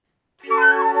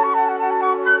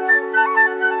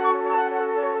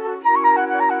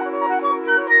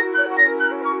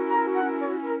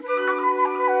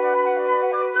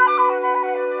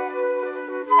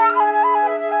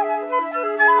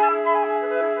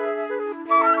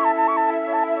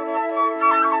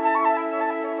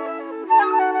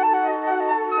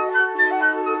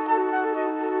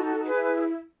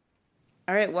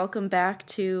right, welcome back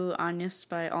to Agnes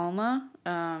by Alma,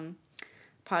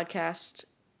 podcast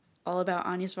all about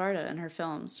Agnes Varda and her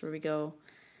films, where we go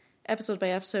episode by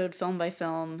episode, film by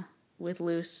film, with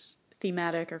loose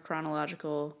thematic or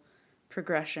chronological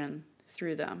progression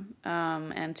through them.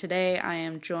 And today I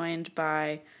am joined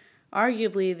by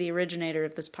arguably the originator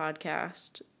of this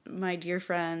podcast, my dear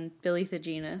friend, Billy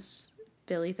Thagenis.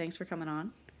 Billy, thanks for coming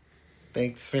on.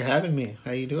 Thanks for having me.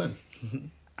 How you doing?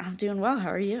 I'm doing well. How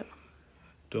are you?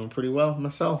 Doing pretty well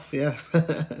myself, yeah.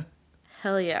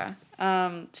 Hell yeah.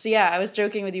 I was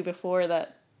joking with you before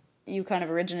that you kind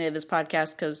of originated this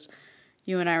podcast because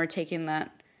you and I were taking that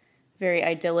very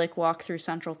idyllic walk through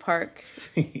Central Park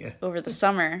over the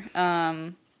summer.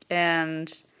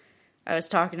 And I was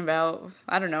talking about,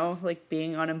 I don't know, like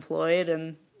being unemployed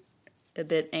and a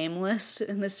bit aimless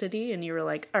in the city. And you were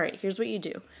like, all right, here's what you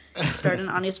do. You start an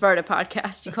Agnes Varda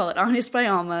podcast. You call it Agnes by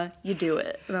Alma. You do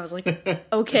it. And I was like,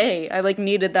 okay. I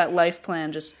needed that life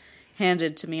plan just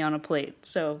handed to me on a plate.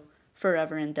 So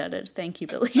forever indebted. Thank you,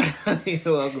 Billy.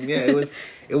 You're welcome. Yeah,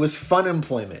 it was fun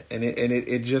employment, and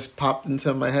it just popped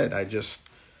into my head. I just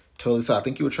totally saw. I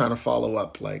think you were trying to follow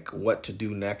up what to do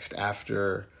next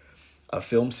after a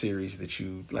film series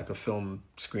a film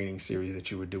screening series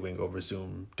that you were doing over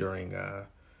Zoom during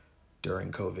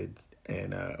COVID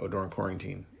and or during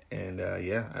quarantine. And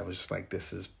I was just like,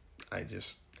 it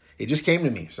just came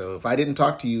to me. So if I didn't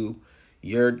talk to you,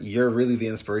 you're really the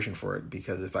inspiration for it,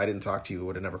 because if I didn't talk to you, it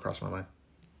would have never crossed my mind.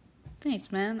 Thanks,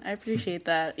 man. I appreciate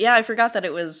that. Yeah, I forgot that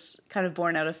it was kind of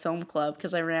born out of film club,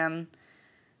 because I ran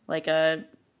a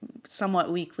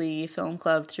somewhat weekly film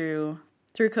club through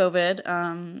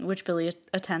COVID, which Billy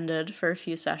attended for a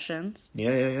few sessions.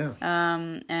 Yeah.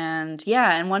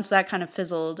 And once that kind of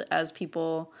fizzled as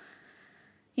people,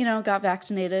 got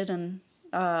vaccinated and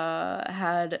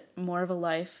had more of a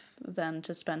life than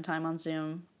to spend time on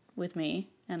Zoom with me.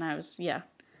 And I was,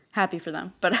 happy for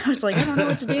them. But I was like, I don't know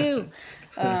what to do.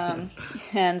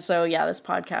 And so, this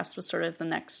podcast was sort of the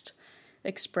next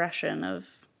expression of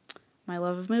my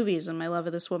love of movies and my love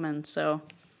of this woman. So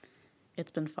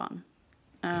it's been fun.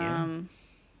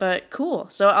 But cool.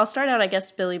 So I'll start out, I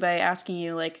guess, Billy, by asking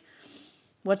you,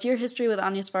 what's your history with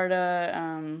Agnes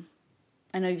Varda?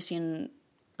 I know you've seen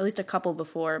at least a couple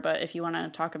before, but if you want to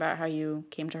talk about how you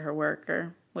came to her work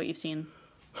or what you've seen.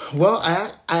 Well,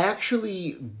 I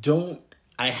actually don't.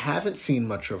 I haven't seen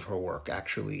much of her work,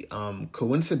 actually.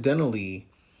 Coincidentally,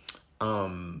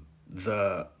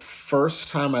 the first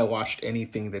time I watched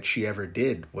anything that she ever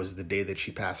did was the day that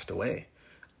she passed away.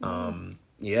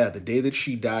 The day that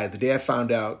she died, the day I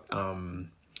found out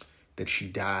that she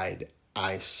died,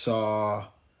 I saw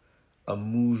a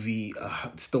movie.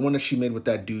 It's the one that she made with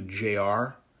that dude,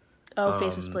 JR. Oh,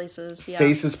 Faces Places, yeah.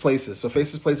 Faces Places. So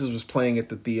Faces Places was playing at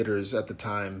the theaters at the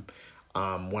time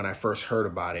when I first heard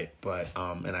about it. But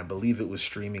and I believe it was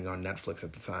streaming on Netflix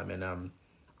at the time. And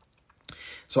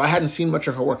so I hadn't seen much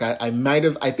of her work.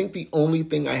 I think the only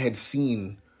thing I had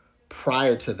seen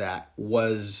prior to that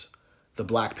was the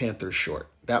Black Panther short.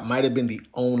 That might have been the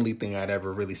only thing I'd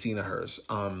ever really seen of hers.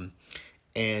 I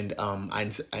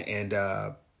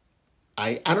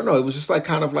don't know. It was just it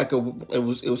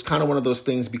was kind of one of those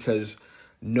things, because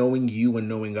knowing you and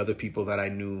knowing other people that I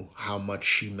knew how much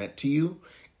she meant to you,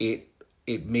 it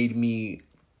made me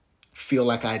feel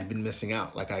like I'd been missing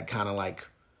out. Like I'd kind of I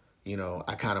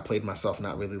kind of played myself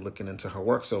not really looking into her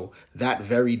work. So that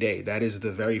very day, that is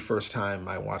the very first time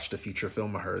I watched a feature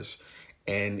film of hers,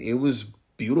 and it was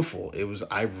beautiful.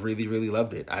 I really, really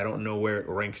loved it. I don't know where it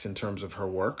ranks in terms of her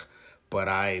work, but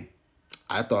I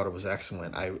thought it was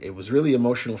excellent. It was really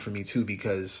emotional for me too,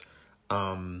 because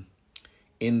in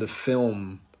the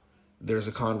film, there's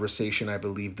a conversation I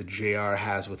believe that JR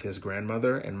has with his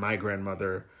grandmother, and my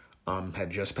grandmother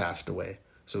had just passed away.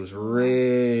 So it was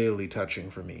really touching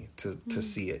for me to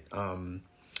see it.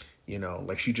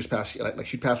 She just passed,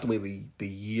 she passed away the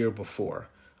year before.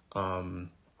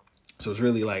 So it was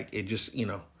really it just,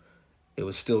 it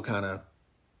was still kind of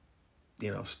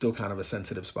a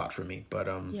sensitive spot for me. But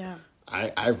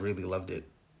I really loved it.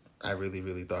 I really,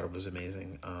 really thought it was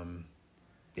amazing.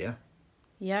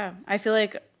 Yeah. I feel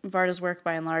like Varda's work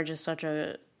by and large is such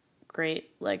a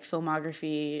great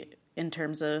filmography in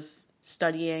terms of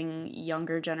studying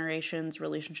younger generations'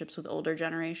 relationships with older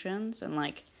generations. And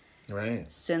right.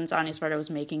 Since Agnes Varda was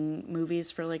making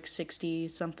movies for 60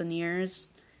 something years,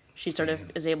 she sort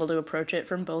of is able to approach it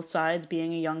from both sides,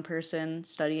 being a young person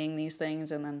studying these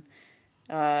things, and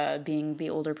then being the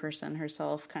older person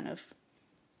herself kind of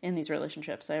in these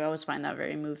relationships. I always find that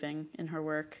very moving in her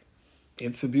work.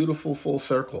 It's a beautiful full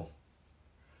circle,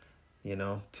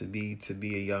 to be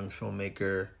a young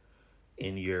filmmaker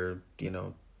in your,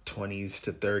 20s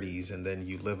to 30s, and then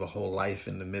you live a whole life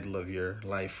in the middle of your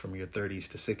life from your 30s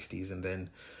to 60s, and then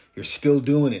you're still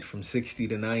doing it from 60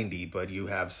 to 90, but you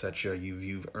have such a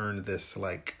you've earned this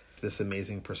like this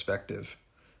amazing perspective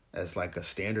as like a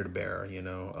standard bearer, you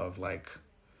know, of like,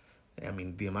 I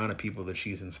mean, the amount of people that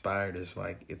she's inspired is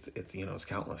like it's you know, it's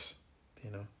countless,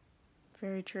 you know.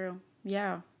 Very true.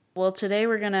 Yeah. Well, today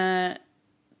we're gonna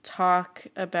talk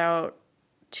about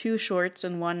 2 shorts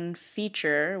and 1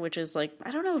 feature, which is like,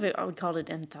 I don't know if I would call it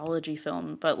an anthology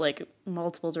film, but like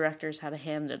multiple directors had a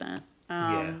hand in it.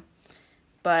 Yeah.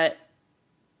 But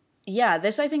yeah,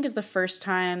 this I think is the first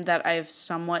time that I've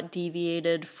somewhat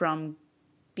deviated from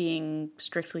being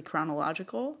strictly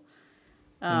chronological.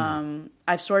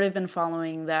 I've sort of been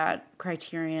following that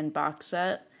Criterion box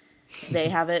set. They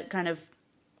have it kind of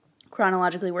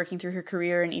chronologically working through her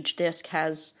career, and each disc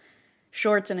has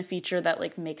shorts and a feature that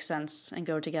like make sense and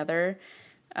go together.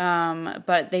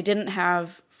 But they didn't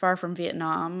have Far From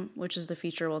Vietnam, which is the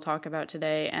feature we'll talk about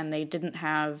today, and they didn't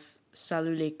have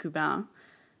Salut les Cubains.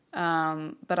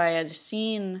 But I had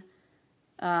seen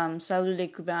Salut les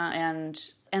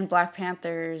Cubains and Black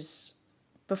Panthers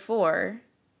before,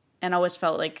 and always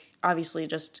felt like, obviously,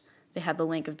 just they had the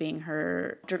link of being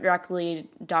her directly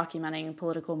documenting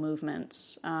political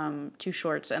movements, 2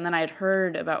 shorts. And then I had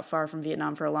heard about Far From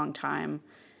Vietnam for a long time,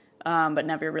 but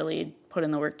never really put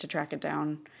in the work to track it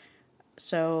down.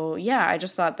 So, yeah, I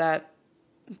just thought that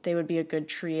they would be a good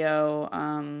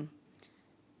trio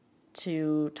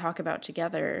to talk about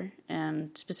together,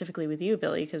 and specifically with you,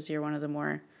 Billy, because you're one of the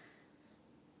more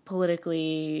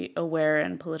politically aware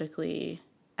and politically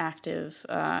active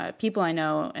people I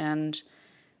know, and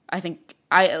I think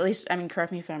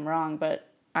correct me if I'm wrong, but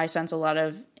I sense a lot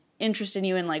of interest in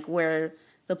you in like where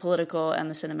the political and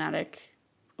the cinematic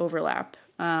overlap.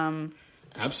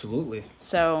 Absolutely.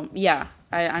 So yeah,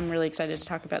 I'm really excited to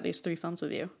talk about these 3 films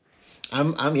with you.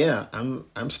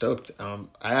 I'm stoked. I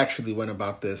actually went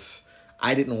about this.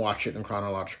 I didn't watch it in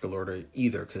chronological order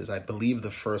either, because I believe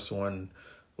the first one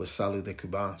was Salut les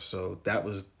Cubains, so that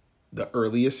was the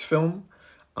earliest film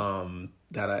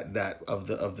that of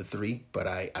the 3. But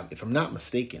I if I'm not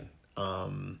mistaken,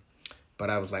 but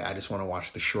I was like, I just want to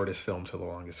watch the shortest film to the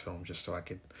longest film, just so I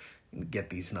could get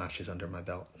these notches under my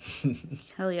belt.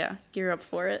 Hell yeah, gear up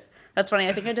for it. That's funny.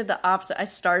 I think I did the opposite. I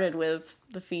started with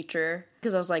the feature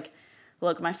because I was like,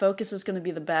 look, my focus is going to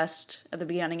be the best at the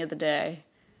beginning of the day.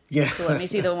 Yeah. So let me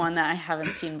see the one that I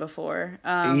haven't seen before.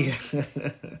 Yeah.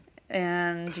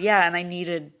 And I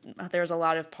needed, there was a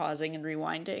lot of pausing and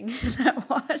rewinding in that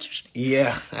watch.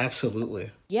 Yeah,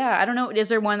 absolutely. Yeah, I don't know. Is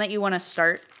there one that you want to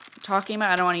start talking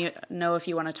about? I don't want to know if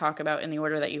you want to talk about in the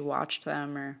order that you watched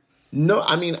them or. No,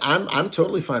 I mean, I'm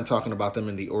totally fine talking about them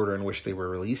in the order in which they were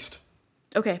released.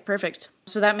 Okay, perfect.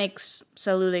 So that makes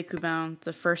Salut les Cubains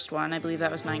the first one. I believe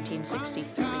that was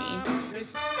 1963.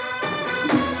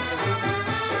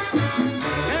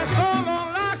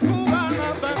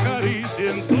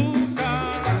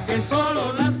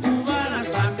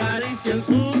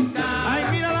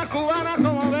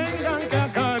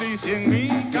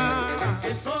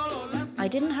 I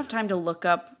didn't have time to look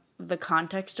up the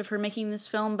context of her making this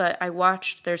film, but I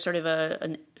watched, there's sort of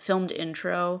a filmed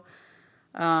intro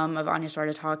of Anya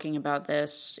Sarda talking about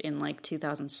this in like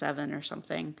 2007 or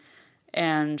something.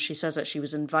 And she says that she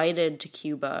was invited to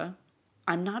Cuba.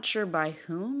 I'm not sure by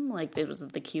whom, like it was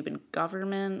the Cuban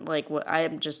government, like what, I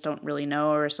just don't really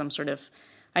know, or some sort of,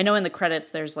 I know in the credits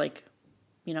there's like,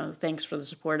 you know, thanks for the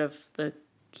support of the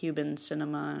Cuban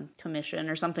Cinema Commission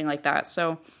or something like that.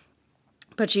 So,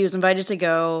 but she was invited to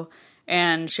go,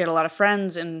 and she had a lot of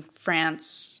friends in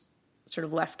France, sort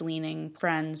of left-leaning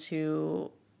friends who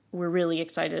were really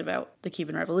excited about the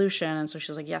Cuban Revolution. And so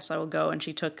she was like, yes, I will go. And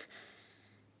she took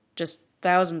just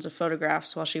thousands of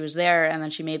photographs while she was there. And then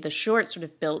she made the short sort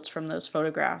of built from those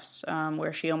photographs,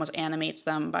 where she almost animates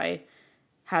them by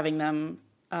having them,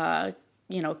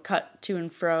 cut to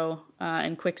and fro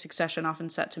in quick succession, often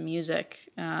set to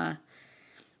music.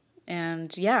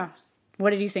 And yeah, what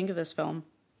did you think of this film?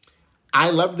 I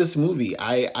love this movie.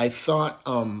 I thought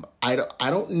I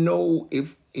don't know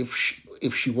if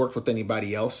she worked with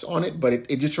anybody else on it, but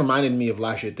it just reminded me of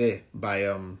La Jetée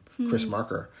by Chris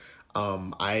Marker.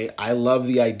 I love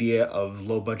the idea of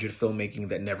low budget filmmaking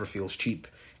that never feels cheap,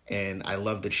 and I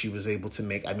love that she was able to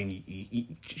make. I mean, you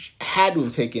had to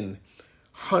have taken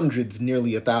hundreds,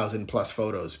 nearly 1,000 plus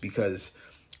photos, because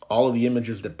all of the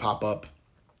images that pop up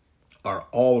are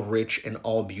all rich and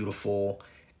all beautiful.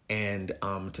 And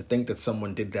to think that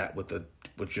someone did that with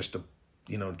just a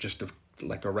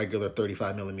like a regular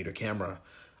 35 millimeter camera,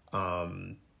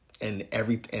 and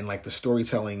like the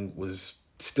storytelling was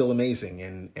still amazing.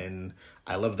 And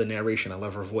I love the narration. I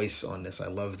love her voice on this. I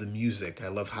love the music. I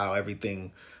love how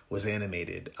everything was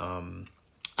animated.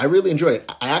 I really enjoyed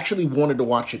it. I actually wanted to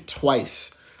watch it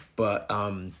twice, but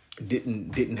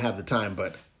didn't have the time.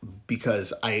 But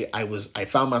because I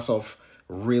found myself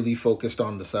really focused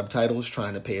on the subtitles,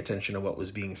 trying to pay attention to what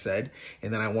was being said,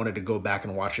 and then I wanted to go back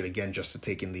and watch it again just to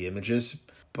take in the images.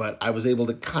 But I was able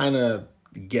to kind of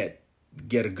get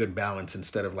a good balance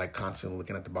instead of like constantly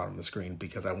looking at the bottom of the screen,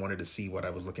 because I wanted to see what I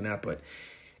was looking at. But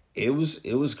it was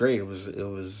great. It was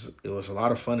a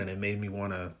lot of fun, and it made me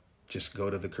want to just go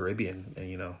to the Caribbean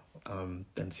and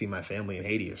and see my family in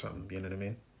Haiti or something. You know what I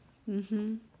mean?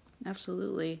 Mm-hmm.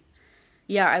 Absolutely.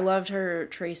 Yeah, I loved her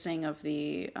tracing of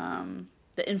the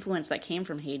influence that came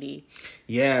from Haiti.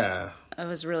 Yeah, It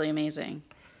was really amazing.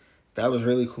 that was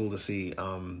really cool to see.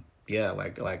 Yeah,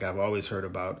 like I've always heard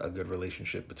about a good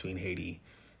relationship between Haiti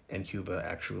and Cuba.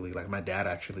 Actually, like my dad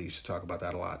actually used to talk about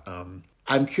that a lot.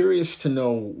 I'm curious to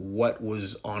know what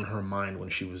was on her mind when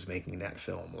she was making that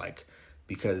film, like,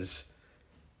 because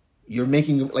you're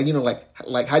making, like,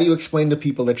 like how do you explain to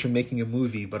people that you're making a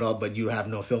movie but you have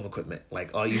no film equipment?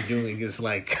 Like, all you're doing is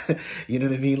like you know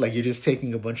what I mean, like you're just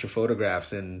taking a bunch of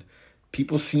photographs, and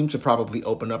people seem to probably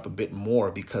open up a bit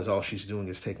more because all she's doing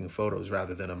is taking photos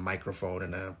rather than a microphone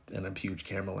and a huge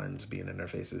camera lens being in their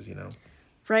faces,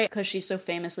 Right, because she so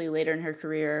famously later in her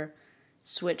career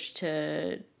switched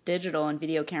to digital and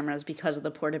video cameras because of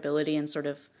the portability and sort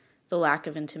of the lack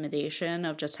of intimidation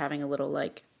of just having a little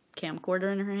like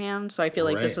camcorder in her hand. So I feel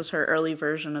like this was her early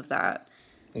version of that.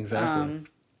 Exactly.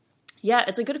 Yeah,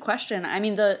 it's a good question. I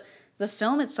mean, the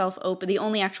film itself the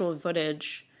only actual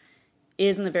footage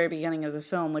is in the very beginning of the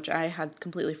film, which I had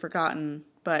completely forgotten,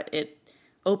 but it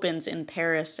opens in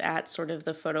Paris at sort of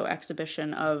the photo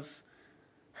exhibition of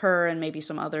her and maybe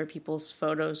some other people's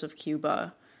photos of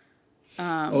Cuba.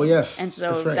 Oh, yes. And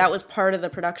so right. that was part of the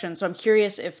production. So I'm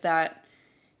curious if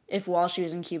while she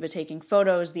was in Cuba taking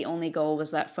photos, the only goal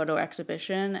was that photo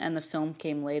exhibition and the film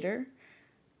came later.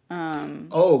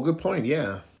 Oh, good point.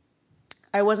 Yeah.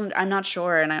 I'm not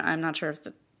sure, and I'm not sure if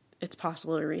it's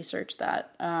possible to research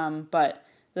that. But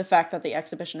the fact that the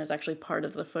exhibition is actually part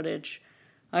of the footage,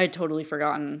 I had totally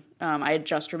forgotten. I had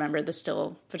just remembered the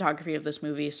still photography of this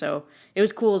movie, so it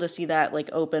was cool to see that like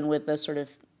open with the sort of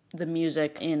the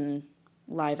music in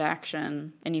live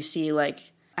action, and you see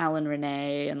like Alan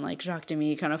Rene and like Jacques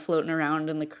Demy kind of floating around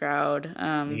in the crowd.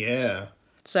 Yeah.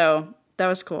 So that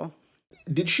was cool.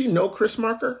 Did she know Chris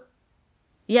Marker?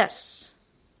 Yes.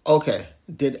 Okay.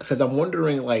 Because I'm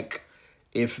wondering, like,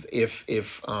 if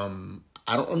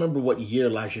I don't remember what year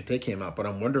La Jetée came out, but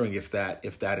I'm wondering if that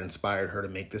inspired her to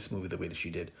make this movie the way that she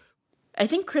did. I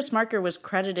think Chris Marker was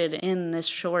credited in this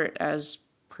short as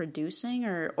producing,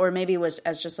 or maybe was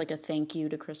as just like a thank you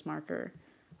to Chris Marker.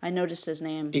 I noticed his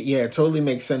name. It totally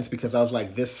makes sense, because I was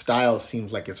like, this style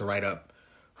seems like it's right up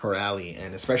her alley,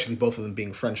 and especially both of them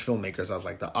being French filmmakers, I was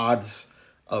like, the odds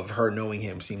of her knowing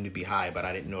him seemed to be high, but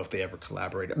I didn't know if they ever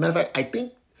collaborated. Matter of fact, I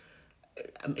think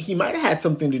he might have had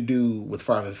something to do with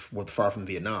Far From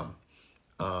Vietnam.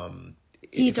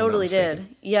 He totally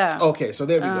did. Yeah. Okay, so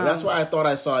there we go. That's why I thought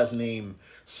I saw his name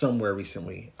somewhere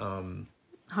recently.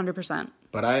 100%.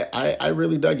 But I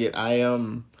really dug it.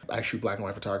 I shoot black and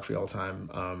white photography all the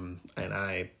time,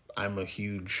 and I'm a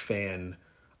huge fan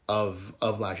of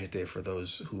La Jetée, for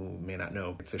those who may not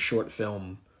know. It's a short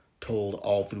film told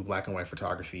all through black and white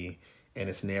photography, and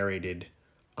it's narrated.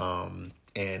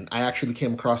 And I actually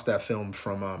came across that film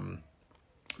from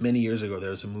many years ago. There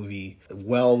was a movie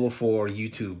well before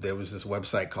YouTube. There was this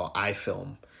website called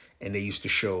iFilm, and they used to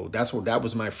show. That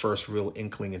was my first real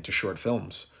inkling into short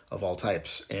films of all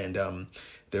types. And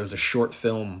there was a short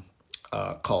film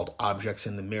called Objects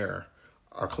in the Mirror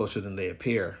Are Closer Than They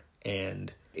Appear,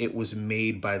 and it was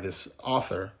made by this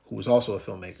author who was also a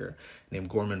filmmaker named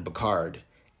Gorman Bacard.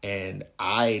 And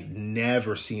I'd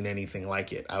never seen anything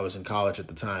like it. I was in college at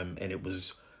the time, and it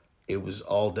was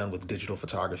all done with digital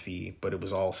photography, but it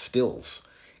was all stills.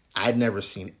 I'd never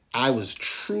seen. I was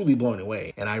truly blown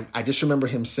away. And I just remember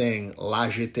him saying, La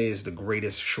Jetée is the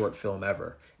greatest short film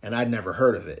ever. And I'd never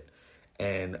heard of it.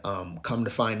 And come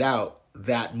to find out,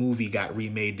 that movie got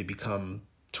remade to become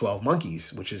 12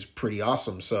 Monkeys, which is pretty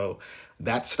awesome. So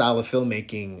that style of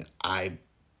filmmaking, I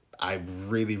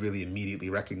really, really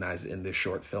immediately recognized it in this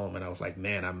short film, and I was like,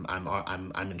 man,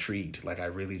 I'm intrigued. Like, I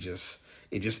really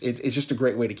it's just a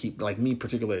great way to keep, like, me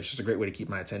particularly, it's just a great way to keep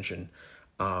my attention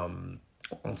on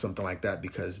something like that,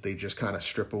 because they just kind of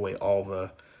strip away all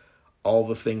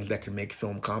the things that can make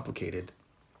film complicated.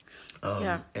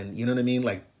 And you know what I mean?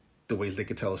 Like, the ways they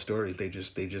could tell a story, they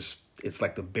just it's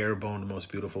like the bare bone,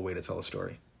 most beautiful way to tell a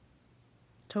story.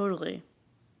 Totally.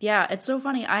 Yeah, it's so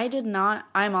funny.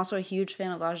 I'm also a huge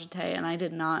fan of La Jetée, and I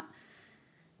did not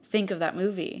think of that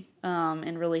movie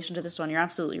in relation to this one. You're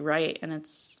absolutely right. And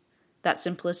that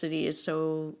simplicity is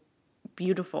so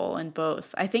beautiful in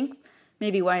both. I think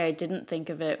maybe why I didn't think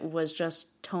of it was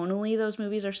just tonally those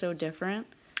movies are so different.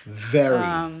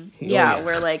 Very. Yeah,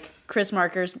 where like Chris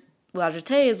Marker's La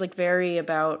Jetée is like very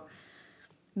about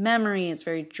memory. It's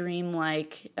very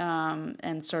dreamlike,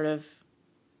 and sort of,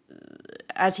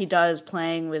 as he does,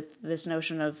 playing with this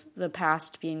notion of the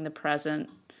past being the present,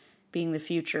 being the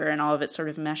future, and all of it sort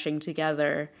of meshing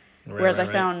together. Whereas I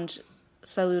found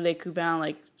Salut les Cubains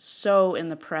like so in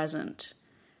the present.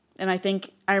 And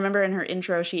I remember in her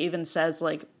intro, she even says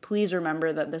like, please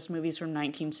remember that this movie's from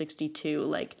 1962.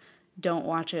 Like, don't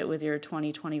watch it with your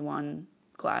 2021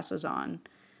 glasses on.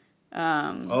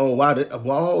 Oh, wow.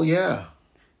 Whoa, yeah.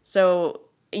 So,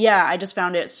 yeah, I just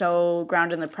found it so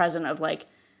grounded in the present of like,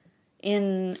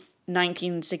 in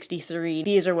 1963,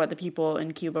 these are what the people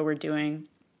in Cuba were doing.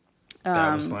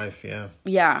 That was life, yeah.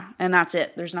 Yeah, and that's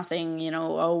it. There's nothing,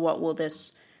 what will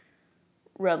this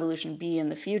revolution be in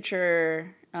the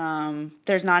future?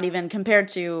 There's not even, compared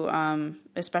to,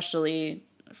 especially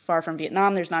Far From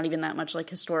Vietnam, there's not even that much like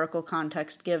historical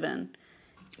context given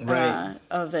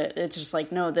of it. It's just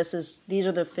like, no, these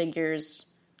are the figures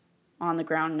on the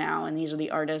ground now, and these are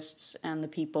the artists and the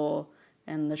people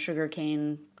and the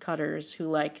sugarcane cutters who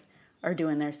like are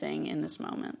doing their thing in this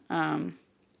moment.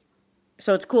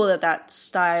 So it's cool that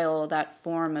style, that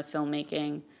form of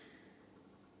filmmaking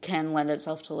can lend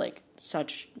itself to like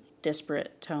such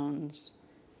disparate tones.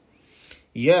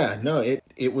 Yeah, no,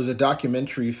 it was a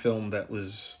documentary film that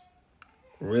was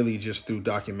really just through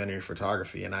documentary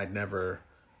photography, and I'd never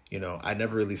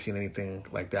really seen anything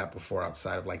like that before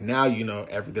outside of like now,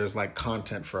 there's like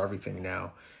content for everything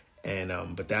now.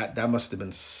 And but that must have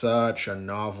been such a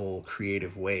novel,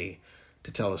 creative way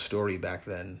to tell a story back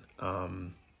then.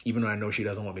 Even though I know she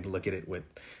doesn't want me to look at it with,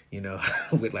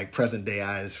 with like present day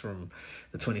eyes from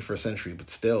the 21st century, but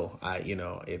still,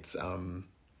 it's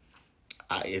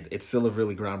still a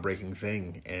really groundbreaking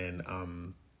thing, and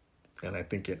I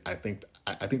think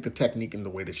the technique and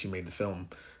the way that she made the film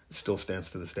still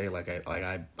stands to this day.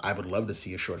 I would love to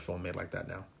see a short film made like that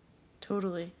now.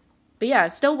 Totally. But yeah,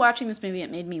 still watching this movie, it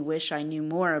made me wish I knew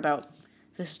more about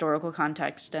the historical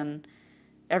context and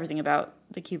everything about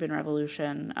the Cuban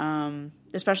Revolution.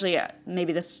 Especially,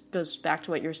 maybe this goes back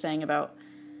to what you were saying about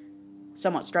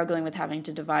somewhat struggling with having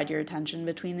to divide your attention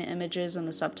between the images and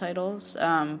the subtitles.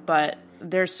 But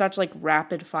there's such like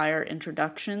rapid fire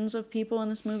introductions of people in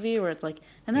this movie where it's like,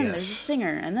 and then there's a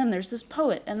singer, and then there's this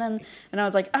poet, and I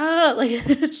was like, like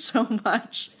it's so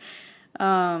much.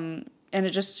 And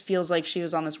it just feels like she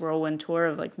was on this whirlwind tour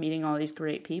of like meeting all these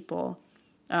great people.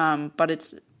 But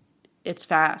it's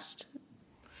fast.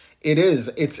 It is.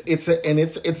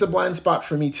 It's a blind spot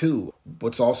for me too.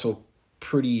 What's also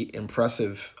pretty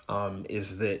impressive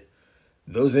is that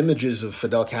those images of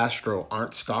Fidel Castro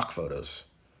aren't stock photos.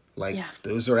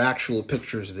 Those are actual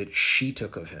pictures that she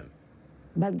took of him.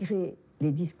 Malgré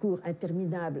les discours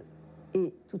interminables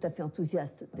et tout à fait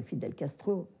enthousiastes de Fidel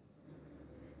Castro,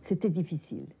 c'était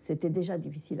difficile. C'était déjà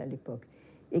difficile à l'époque.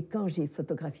 Et quand j'ai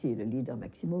photographié le leader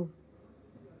Maximo,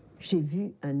 j'ai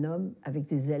vu un homme avec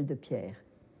des ailes de pierre.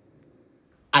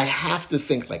 I have to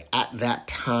think like at that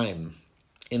time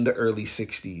in the early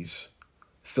 60s,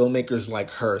 filmmakers like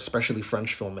her, especially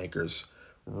French filmmakers,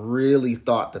 really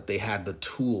thought that they had the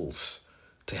tools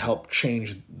to help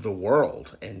change the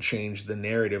world and change the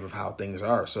narrative of how things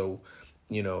are. So,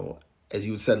 as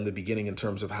you had said in the beginning, in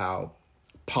terms of how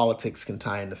politics can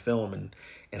tie into film and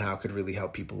how it could really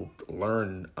help people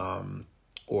learn,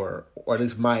 or at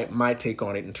least my take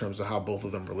on it in terms of how both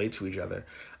of them relate to each other.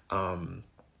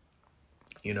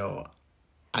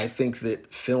 I think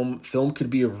that film could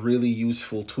be a really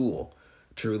useful tool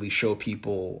to really show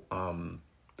people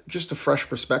just a fresh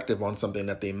perspective on something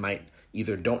that they might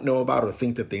either don't know about or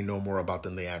think that they know more about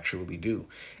than they actually do.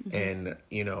 Mm-hmm. And,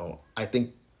 I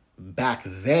think back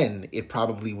then it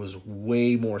probably was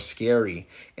way more scary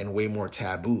and way more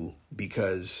taboo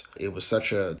because it was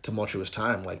such a tumultuous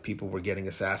time. Like people were getting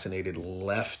assassinated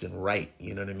left and right,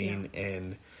 you know what I mean? Yeah.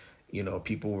 And,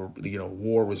 people were,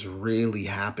 war was really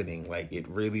happening. Like it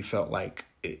really felt like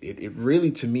it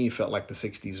really, to me, felt like the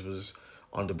 60s was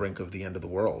on the brink of the end of the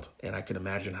world. And I can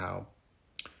imagine how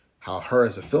her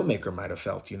as a filmmaker might have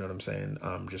felt, you know what I'm saying?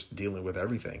 Just dealing with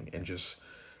everything and just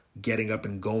getting up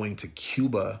and going to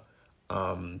Cuba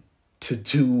to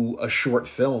do a short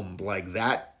film like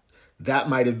that. That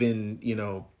might have been,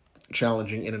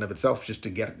 challenging in and of itself just to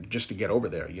get over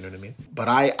there. You know what I mean? But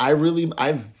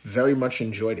I very much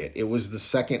enjoyed it. It was the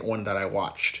second one that I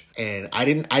watched, and I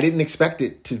didn't expect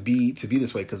it to be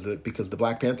this way because the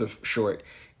Black Panther short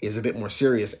is a bit more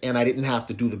serious, and I didn't have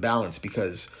to do the balance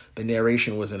because the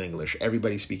narration was in English.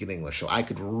 Everybody speaking English, so I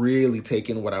could really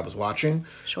take in what I was watching.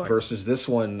 Sure. Versus this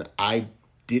one, I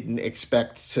didn't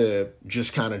expect to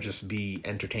just be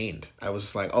entertained. I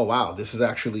was like, oh wow, this is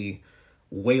actually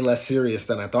way less serious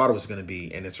than I thought it was going to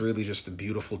be, and it's really just a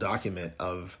beautiful document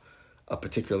of a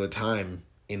particular time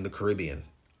in the Caribbean,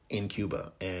 in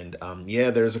Cuba. And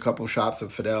there's a couple of shots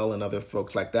of Fidel and other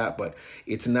folks like that, but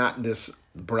it's not this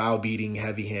browbeating,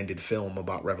 heavy-handed film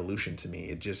about revolution to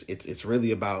me. It's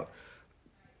really about,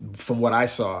 from what I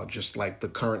saw, just like the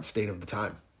current state of the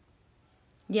time.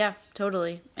 Yeah,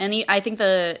 totally. And I think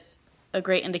a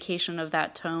great indication of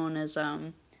that tone is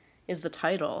the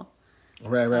title.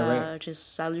 Right. Which is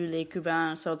Salut les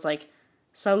Cubains. So it's like,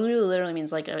 salut literally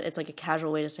means it's like a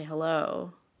casual way to say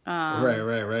hello.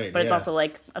 Right. But it's also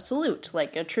like a salute,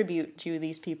 like a tribute to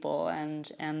these people and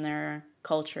their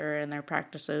culture and their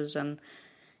practices and,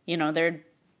 their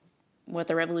what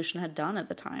the revolution had done at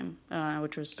the time,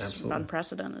 which was Absolutely.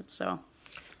 Unprecedented. So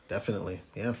definitely,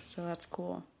 yeah. So that's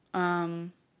cool.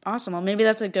 Awesome. Well, maybe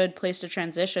that's a good place to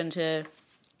transition to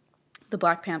the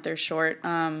Black Panther short.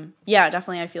 Yeah,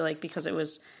 definitely. I feel like because it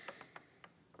was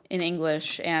in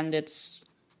English and it's,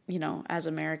 as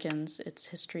Americans, it's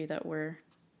history that we're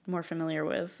more familiar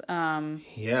with.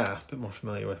 Yeah, a bit more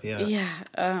familiar with, yeah.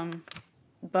 Yeah.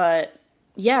 But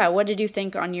yeah, what did you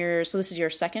think so this is your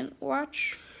second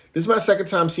watch? This is my second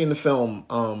time seeing the film,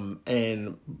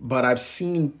 but I've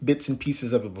seen bits and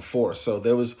pieces of it before. So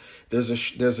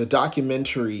there's a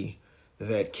documentary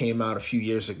that came out a few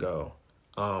years ago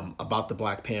about the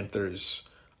Black Panthers.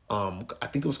 I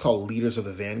think it was called Leaders of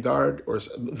the Vanguard, or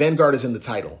Vanguard is in the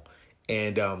title,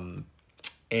 and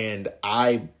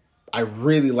I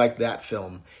really liked that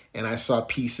film, and I saw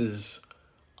pieces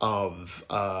of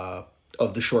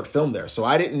the short film there. So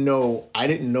I didn't know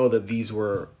that these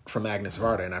were from Agnes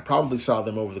Varda, and I probably saw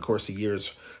them over the course of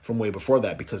years from way before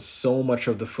that, because so much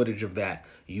of the footage of that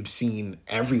you've seen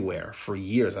everywhere for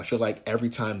years. I feel like every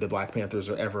time the Black Panthers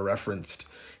are ever referenced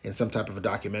in some type of a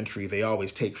documentary, they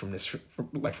always take from this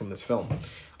film.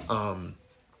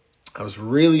 I was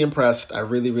really impressed. I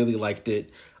really, really liked it.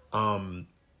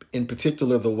 In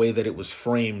particular, the way that it was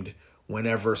framed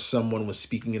whenever someone was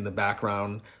speaking in the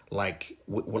background, like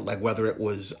whether it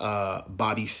was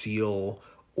Bobby Seale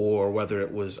or whether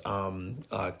it was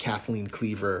Kathleen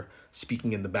Cleaver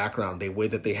speaking in the background, the way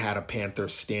that they had a panther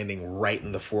standing right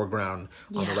in the foreground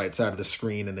on the right side of the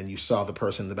screen, and then you saw the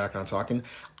person in the background talking.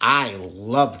 I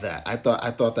loved that. I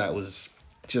thought that was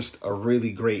just a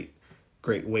really great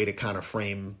way to kind of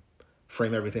frame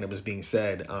everything that was being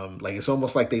said. Like it's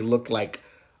almost like they looked like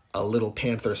a little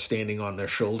panther standing on their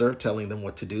shoulder telling them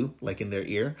what to do, like in their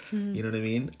ear. Mm-hmm. You know what I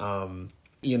mean?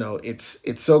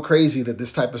 It's so crazy that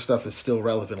this type of stuff is still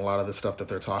relevant, a lot of the stuff that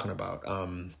they're talking about.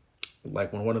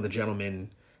 Like when one of the gentlemen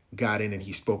got in and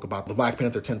he spoke about the Black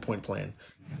Panther 10-point plan.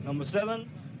 Number 7,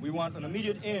 we want an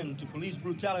immediate end to police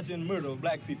brutality and murder of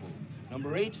black people.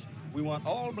 Number 8, we want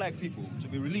all black people to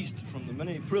be released from the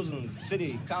many prisons,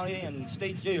 city, county, and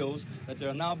state jails that they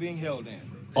are now being held in.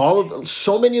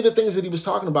 So many of the things that he was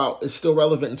talking about is still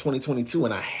relevant in 2022,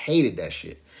 and I hated that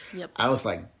shit. Yep. I was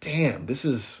like, damn,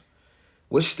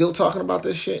 we're still talking about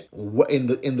this shit? In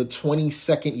the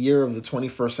 22nd year of the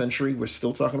 21st century, we're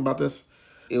still talking about this?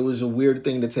 It was a weird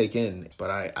thing to take in, but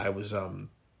I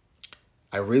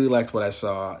really liked what I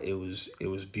saw. It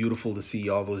was beautiful to see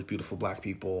all those beautiful black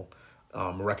people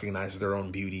recognize their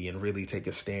own beauty and really take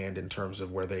a stand in terms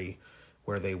of where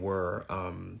they were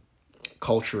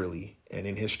culturally and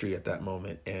in history at that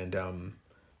moment. And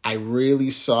I really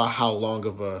saw how long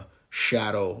of a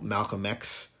shadow Malcolm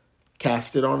X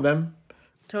casted on them.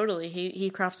 Totally. He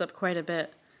crops up quite a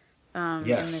bit in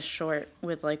this short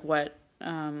with like what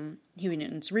Huey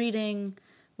Newton's reading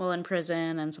while in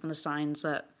prison and some of the signs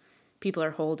that people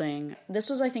are holding. This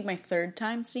was, I think, my third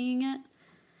time seeing it.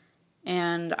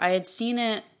 And I had seen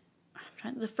it,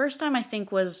 the first time I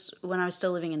think was when I was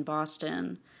still living in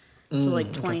Boston. So like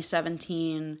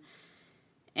 2017.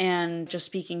 And just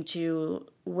speaking to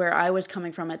where I was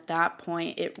coming from at that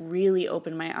point, it really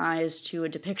opened my eyes to a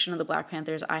depiction of the Black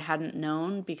Panthers I hadn't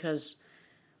known, because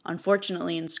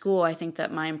unfortunately in school, I think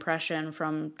that my impression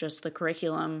from just the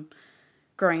curriculum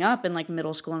growing up in like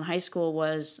middle school and high school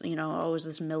was, always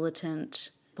this militant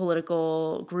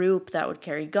political group that would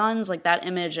carry guns, like that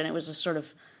image. And it was a sort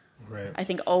of, right, I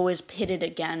think, always pitted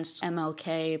against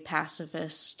MLK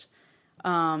pacifist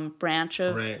branch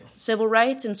of civil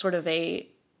rights, and sort of a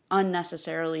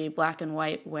unnecessarily black and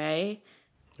white way.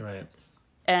 Right.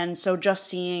 And so just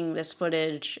seeing this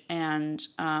footage and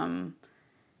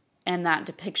that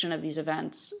depiction of these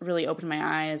events really opened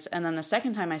my eyes. And then the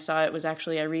second time I saw it was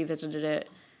actually, I revisited it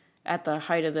at the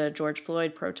height of the George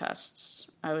Floyd protests.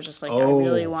 I was just like, I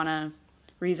really want to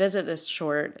revisit this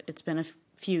short. It's been a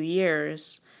few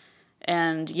years.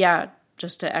 And yeah,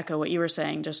 just to echo what you were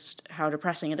saying, just how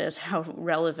depressing it is, how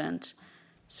relevant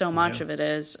so much of it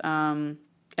is. And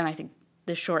I think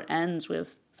this short ends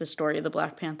with the story of the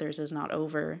Black Panthers is not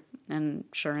over. And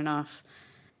sure enough.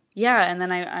 Yeah, and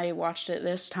then I watched it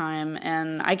this time,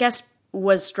 and I guess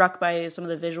was struck by some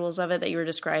of the visuals of it that you were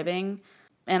describing.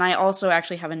 And I also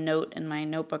actually have a note in my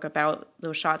notebook about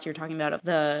those shots you're talking about of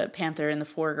the panther in the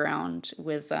foreground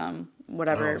with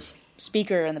whatever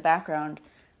speaker in the background,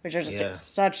 which are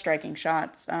just such striking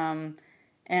shots.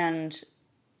 And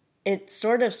it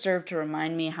sort of served to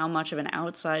remind me how much of an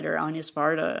outsider Agnes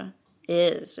Varda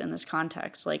is in this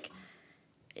context. Like,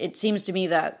 it seems to me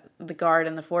that the guard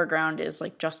in the foreground is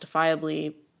like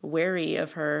justifiably wary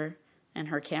of her and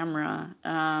her camera.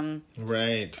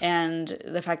 Right. And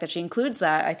the fact that she includes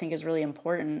that, I think, is really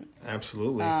important.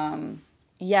 Absolutely.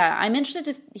 Yeah, I'm interested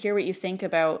to hear what you think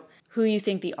about who you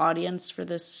think the audience for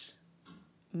this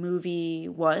movie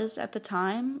was at the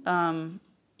time.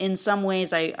 In some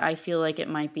ways, I feel like it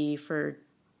might be for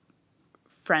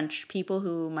French people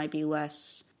who might be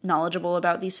less knowledgeable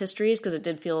about these histories, because it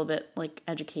did feel a bit like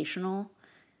educational.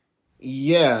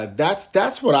 Yeah,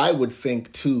 that's what I would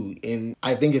think too. And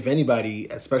I think if anybody,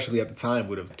 especially at the time,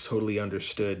 would have totally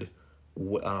understood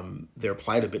their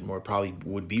plight a bit more, probably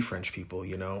would be French people,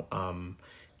 you know.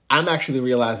 I'm actually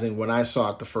realizing when I saw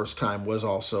it the first time was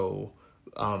also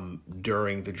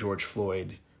during the George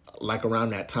Floyd, like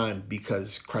around that time,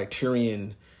 because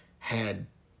Criterion had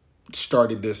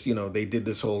started this, you know, they did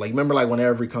this whole, like, remember like when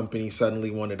every company suddenly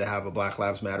wanted to have a Black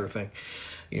Lives Matter thing,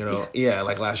 you know,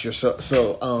 like last year. So,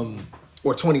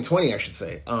 or 2020, I should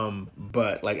say.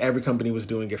 But like every company was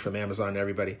doing it, from Amazon and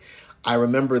everybody. I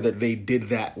remember that they did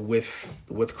that with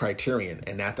Criterion,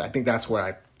 and I think that's where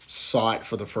I saw it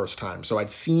for the first time. So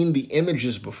I'd seen the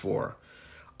images before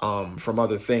from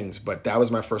other things, but that was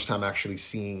my first time actually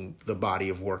seeing the body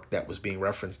of work that was being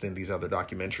referenced in these other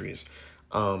documentaries.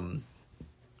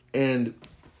 And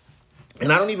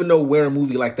I don't even know where a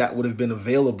movie like that would have been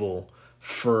available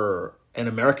for an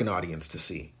American audience to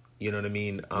see. You know what I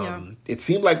mean? It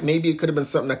seemed like maybe it could have been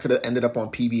something that could have ended up on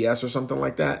PBS or something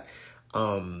like that.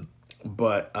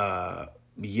 But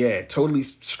it totally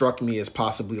struck me as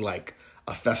possibly like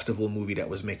a festival movie that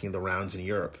was making the rounds in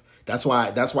Europe. That's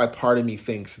why part of me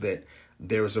thinks that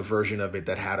there was a version of it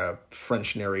that had a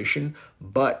French narration,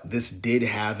 but this did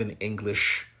have an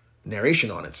English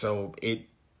narration on it. So it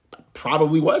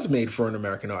probably was made for an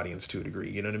American audience to a degree.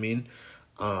 You know what I mean?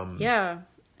 Yeah.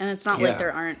 And it's not like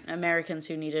there aren't Americans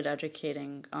who needed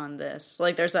educating on this.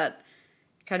 Like, there's that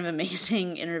kind of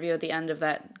amazing interview at the end of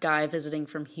that guy visiting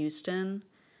from Houston,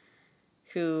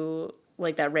 who,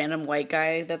 like, that random white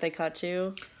guy that they cut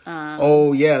to.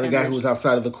 The guy who was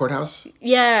outside of the courthouse?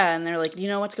 Yeah, and they're like, you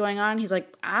know what's going on? He's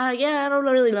like, I don't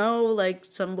really know. Like,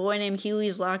 some boy named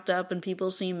Huey's locked up and people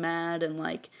seem mad, and,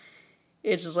 like,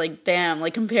 it's just like, damn,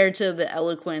 like, compared to the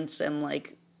eloquence and,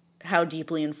 like, how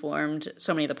deeply informed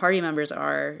so many of the party members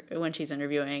are when she's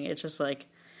interviewing, it's just like,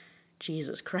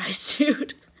 Jesus Christ,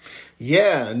 dude.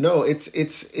 Yeah, no, it's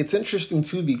interesting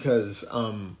too, because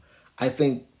I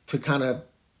think to kind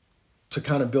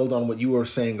of build on what you were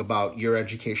saying about your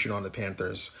education on the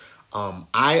Panthers,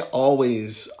 I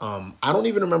always I don't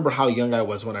even remember how young I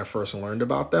was when I first learned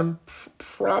about them.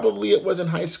 Probably it was in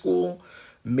high school,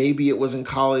 maybe it was in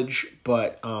college,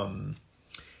 but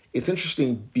it's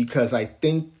interesting because I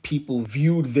think people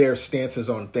viewed their stances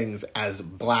on things as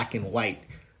black and white,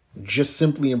 just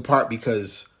simply in part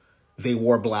because they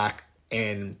wore black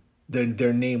and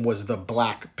their name was the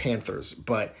Black Panthers.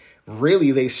 But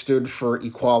really, they stood for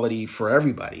equality for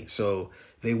everybody. So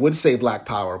they would say Black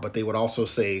Power, but they would also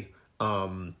say,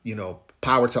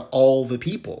 power to all the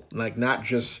people, like not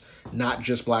just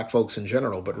Black folks in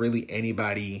general, but really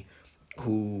anybody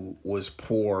who was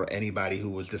poor, anybody who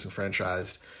was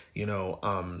disenfranchised.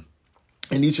 And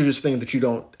these are just things that you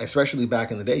don't, especially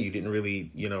back in the day, you didn't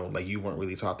really, like you weren't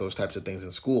really taught those types of things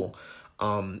in school.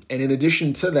 And in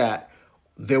addition to that,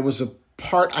 there was a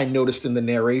part I noticed in the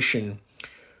narration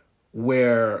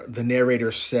where the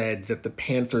narrator said that the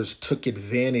Panthers took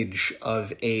advantage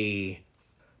of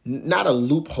not a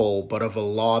loophole, but of a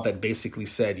law that basically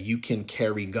said you can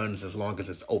carry guns as long as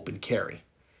it's open carry.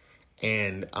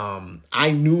 And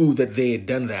I knew that they had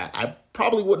done that.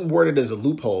 probably wouldn't word it as a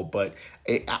loophole, but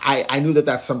I knew that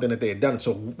that's something that they had done.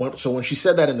 So when she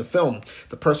said that in the film,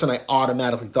 the person I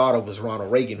automatically thought of was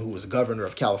Ronald Reagan, who was governor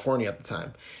of California at the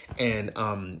time.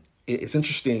 And it's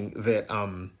interesting that,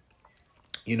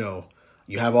 you know,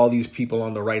 you have all these people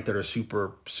on the right that are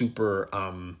super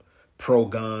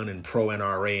pro-gun and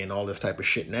pro-NRA and all this type of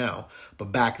shit now.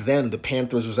 But back then, the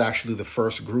Panthers was actually the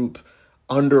first group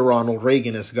under Ronald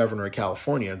Reagan as governor of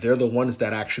California. They're the ones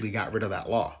that actually got rid of that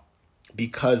law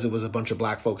because it was a bunch of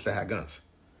black folks that had guns.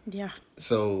 Yeah.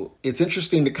 So it's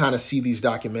interesting to kind of see these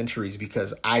documentaries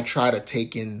because I try to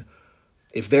take in,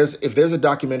 if there's a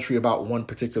documentary about one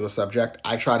particular subject,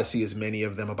 I try to see as many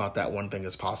of them about that one thing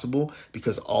as possible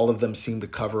because all of them seem to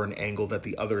cover an angle that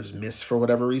the others miss for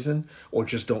whatever reason or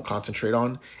just don't concentrate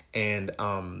on. And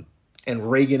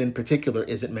Reagan in particular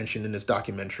isn't mentioned in this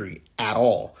documentary at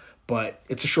all, but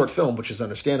it's a short film, which is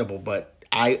understandable, but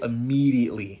I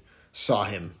immediately saw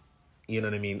him. You know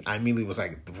what I mean? I immediately was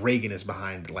like, Reagan is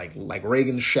behind, like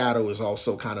Reagan's shadow is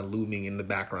also kind of looming in the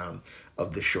background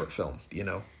of this short film, you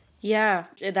know? Yeah,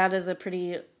 that is a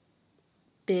pretty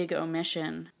big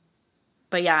omission.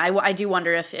 But yeah, I do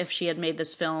wonder if she had made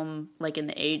this film like in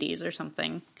the 80s or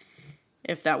something,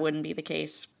 if that wouldn't be the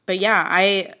case. But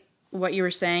yeah, what you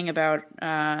were saying about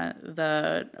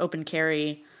the open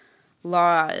carry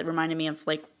law, it reminded me of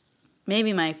like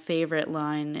maybe my favorite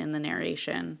line in the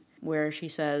narration where she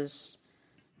says,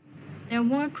 "Their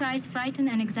war cries frighten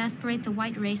and exasperate the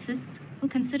white racists who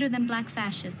consider them black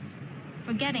fascists,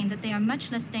 forgetting that they are much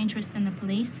less dangerous than the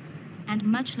police and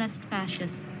much less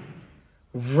fascist."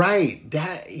 Right.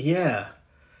 That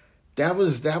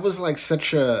was like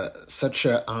such a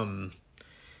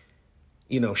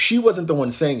you know, she wasn't the one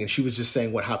saying it. She was just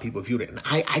saying how people viewed it. And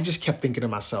I just kept thinking to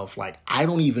myself, like, I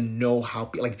don't even know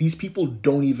how, like, these people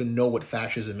don't even know what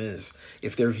fascism is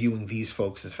if they're viewing these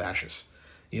folks as fascists.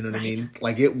 You know what I mean?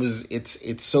 Like,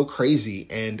 it's so crazy.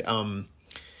 And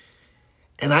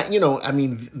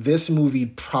this movie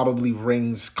probably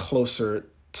rings closer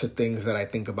to things that I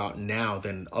think about now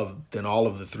than all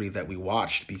of the three that we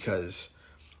watched, because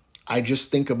I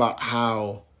just think about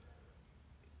how,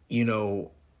 you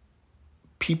know,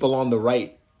 people on the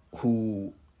right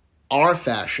who are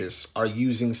fascists are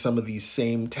using some of these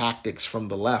same tactics from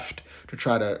the left to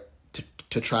try to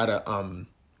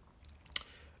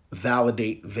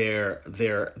validate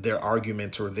their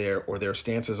arguments or their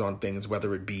stances on things,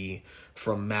 whether it be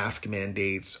from mask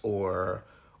mandates or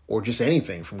just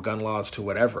anything, from gun laws to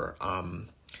whatever.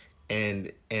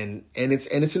 And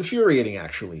it's infuriating,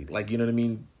 actually. Like, you know what I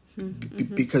mean?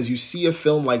 Mm-hmm. Because you see a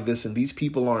film like this and these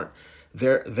people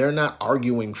they're not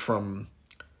arguing from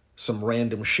some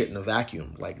random shit in a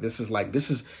vacuum. This is,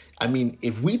 I mean,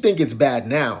 if we think it's bad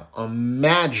now,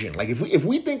 imagine, like, if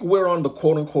we think we're on the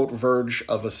quote unquote verge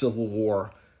of a civil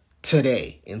war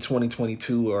today in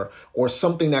 2022 or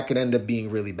something that could end up being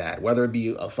really bad, whether it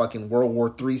be a fucking World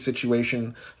War III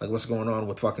situation, like what's going on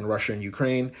with fucking Russia and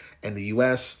Ukraine and the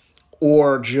US,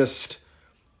 or just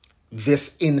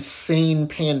this insane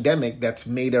pandemic that's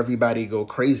made everybody go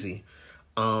crazy.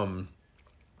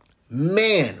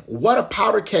 Man, what a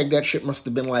powder keg that shit must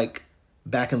have been like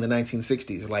back in the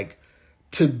 1960s. Like,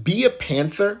 to be a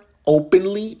Panther,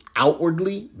 openly,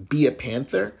 outwardly be a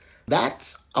Panther,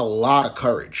 that's a lot of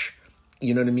courage.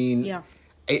 You know what I mean? Yeah.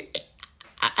 I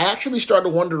actually started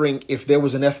wondering if there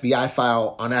was an FBI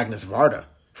file on Agnes Varda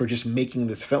for just making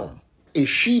this film. Is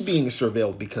she being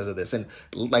surveilled because of this? And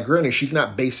like, granted, she's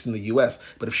not based in the U.S.,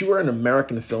 but if she were an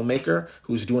American filmmaker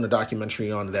who's doing a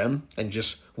documentary on them and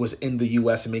just was in the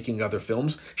U.S. making other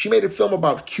films, she made a film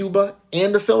about Cuba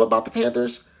and a film about the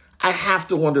Panthers, I have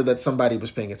to wonder that somebody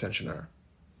was paying attention to her.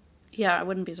 Yeah, I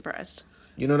wouldn't be surprised.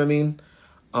 You know what I mean?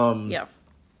 Yeah.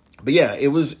 But yeah, it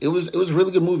was a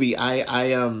really good movie.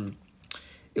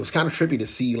 It was kind of trippy to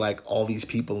see like all these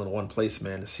people in one place,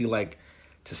 man.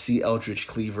 To see Eldridge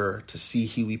Cleaver, to see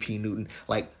Huey P. Newton.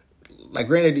 Like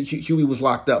granted, Huey was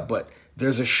locked up, but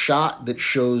there's a shot that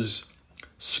shows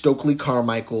Stokely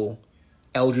Carmichael,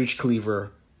 Eldridge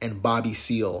Cleaver, and Bobby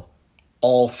Seale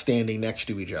all standing next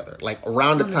to each other. Like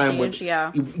around the time when,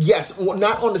 yeah. Yes,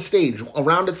 not on the stage.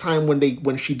 Around the time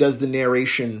when she does the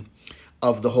narration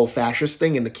of the whole fascist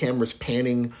thing, and the camera's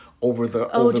panning over the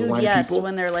line of people.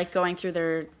 When they're like going through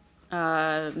their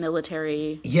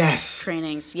military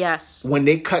trainings. Yes. When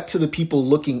they cut to the people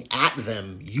looking at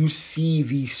them, you see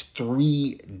these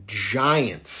three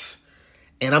giants.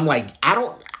 And I'm like, I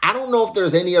don't know if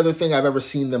there's any other thing I've ever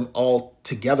seen them all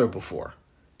together before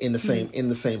in the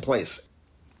same place.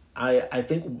 I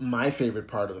think my favorite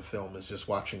part of the film is just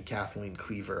watching Kathleen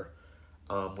Cleaver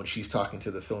when she's talking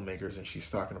to the filmmakers and she's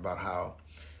talking about how,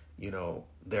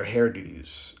 their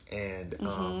hairdos and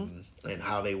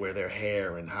how they wear their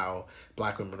hair, and how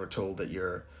black women are told that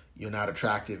you're not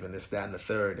attractive, and this, that, and the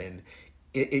third. And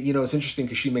it's interesting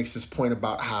because she makes this point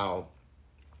about how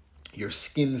your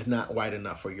skin's not white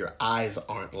enough, or your eyes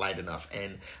aren't light enough.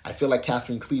 And I feel like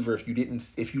Catherine Cleaver, if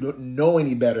you don't know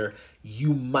any better,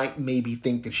 you might maybe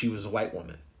think that she was a white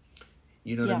woman.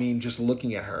 You know what I mean? Just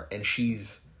looking at her, and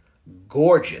she's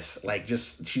gorgeous.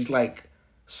 She's like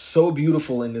so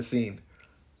beautiful in the scene.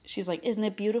 She's like, isn't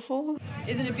it beautiful?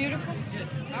 Isn't it beautiful?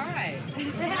 All right.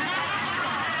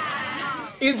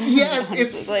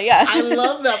 It's like, yeah. I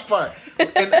love that part.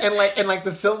 And like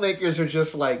the filmmakers are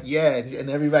just like, yeah, and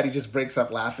everybody just breaks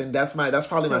up laughing. That's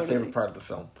probably my favorite part of the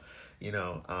film.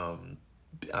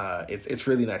 It's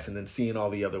really nice. And then seeing all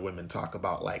the other women talk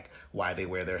about like why they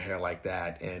wear their hair like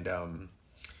that, and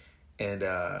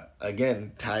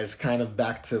again ties kind of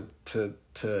back to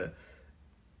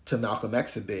Malcolm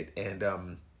X a bit.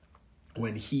 And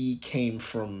when he came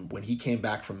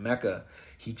back from Mecca,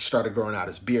 he started growing out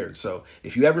his beard. So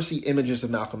if you ever see images of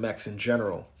Malcolm X in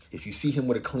general, if you see him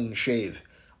with a clean shave,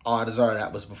 odds are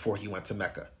that was before he went to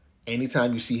Mecca.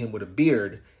 Anytime you see him with a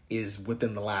beard is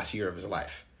within the last year of his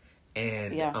life.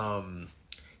 And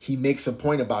he makes a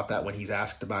point about that when he's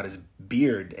asked about his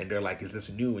beard, and they're like, is this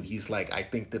new? And he's like, I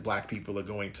think that black people are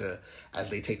going to, as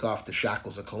they take off the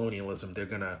shackles of colonialism, they're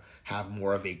going to have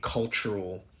more of a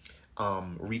cultural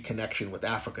reconnection with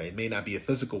Africa. It may not be a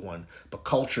physical one, but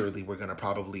culturally we're going to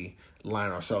probably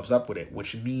line ourselves up with it,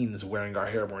 which means wearing our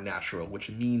hair more natural, which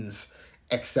means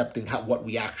accepting what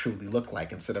we actually look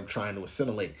like instead of trying to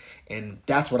assimilate. And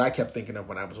that's what I kept thinking of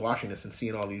when I was watching this and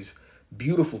seeing all these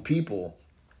beautiful people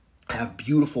have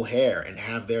beautiful hair and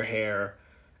have their hair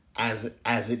as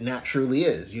it naturally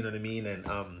is, you know what I mean?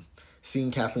 And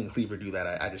seeing Kathleen Cleaver do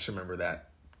that, I just remember that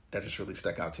just really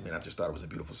stuck out to me, and I just thought it was a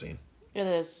beautiful scene. It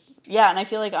is. Yeah, and I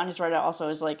feel like Anya Zarda also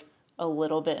is like a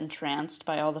little bit entranced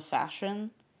by all the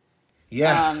fashion.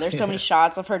 Yeah. There's so many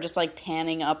shots of her just like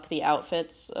panning up the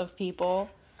outfits of people.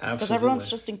 Absolutely. Because everyone's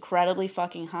just incredibly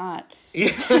fucking hot.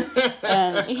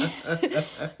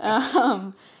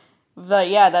 But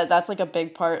yeah, that's like a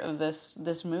big part of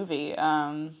this movie,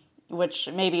 which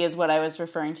maybe is what I was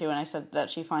referring to when I said that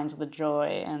she finds the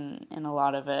joy in a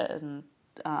lot of it, and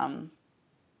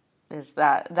is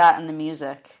that and the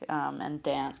music and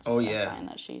dance. Oh yeah, I find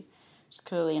that she's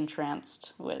clearly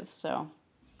entranced with. So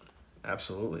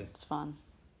absolutely, it's fun.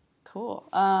 Cool.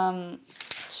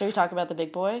 Should we talk about The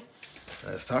Big Boy?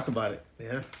 Let's talk about it.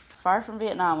 Yeah. Far From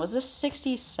Vietnam. Was this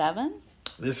 1967?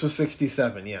 This was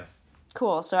 1967. Yeah.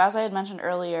 Cool. So as I had mentioned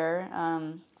earlier,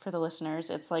 for the listeners,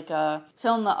 it's like a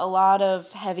film that a lot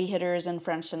of heavy hitters in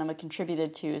French cinema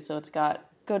contributed to. So it's got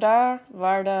Godard,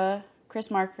 Varda, Chris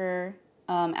Marker,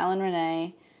 Alain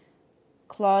Resnais,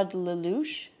 Claude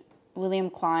Lelouch, William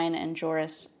Klein, and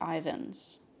Joris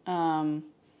Ivens.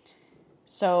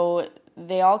 So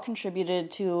they all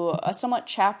contributed to a somewhat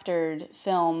chaptered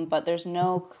film, but there's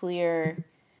no clear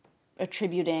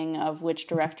attributing of which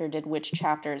director did which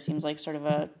chapter. It seems like sort of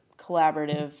a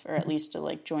collaborative, or at least a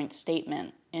like joint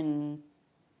statement in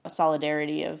a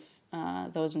solidarity of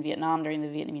those in Vietnam during the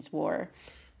Vietnamese War.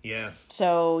 Yeah.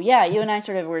 So yeah, you and I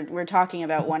sort of were talking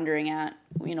about wondering at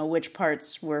which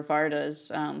parts were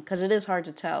Varda's, because it is hard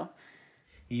to tell.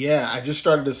 Yeah, I just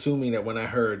started assuming that when I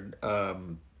heard a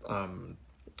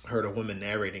woman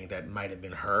narrating that might have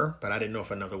been her, but I didn't know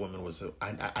if another woman was.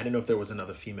 I didn't know if there was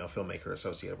another female filmmaker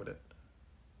associated with it.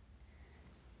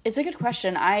 It's a good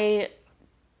question. I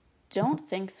don't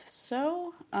think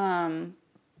so,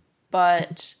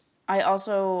 but I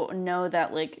also know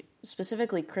that like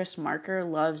specifically Chris Marker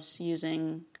loves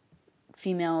using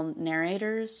female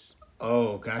narrators.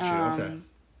 Oh, gotcha. Okay.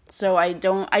 So I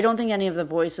don't think any of the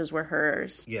voices were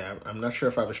hers. Yeah, I'm not sure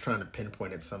if I was trying to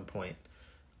pinpoint at some point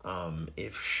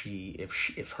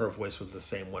if her voice was the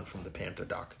same one from the Panther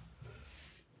doc.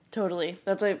 Totally.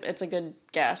 It's a good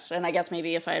guess. And I guess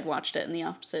maybe if I had watched it in the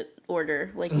opposite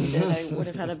order like you did, I would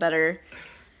have had a better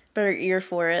ear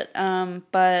for it.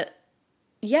 But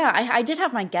yeah, I did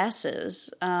have my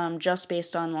guesses, just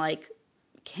based on like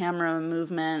camera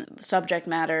movement, subject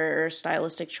matter, or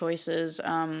stylistic choices.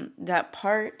 That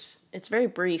part, it's very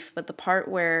brief, but the part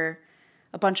where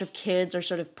a bunch of kids are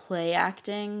sort of play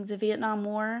acting the Vietnam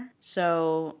War.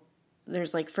 So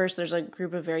there's a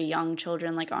group of very young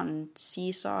children like on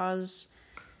seesaws.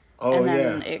 Oh, and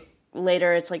then yeah.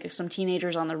 Later it's like some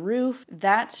teenagers on the roof.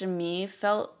 That to me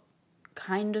felt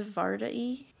kind of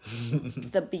Varda-y.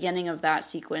 The beginning of that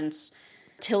sequence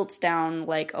tilts down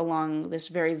like along this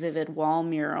very vivid wall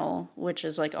mural, which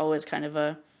is like always kind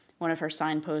of one of her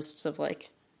signposts of like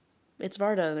it's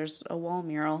Varda. There's a wall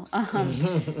mural.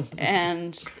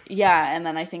 And yeah, and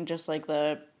then I think just like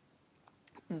the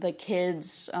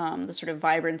kids, the sort of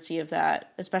vibrancy of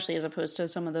that, especially as opposed to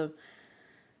some of the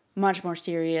much more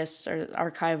serious or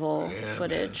archival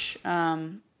footage,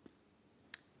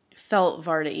 felt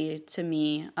Varda-y to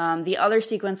me. The other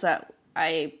sequence that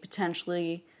I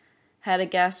potentially had a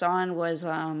guess on was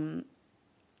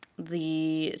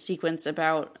the sequence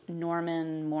about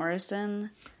Norman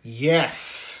Morrison.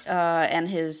 Yes. And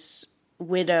his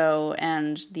widow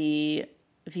and the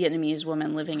Vietnamese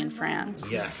woman living in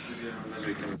France. Yes.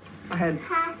 I had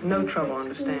no trouble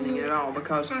understanding it at all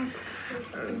because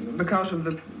of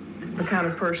the kind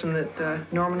of person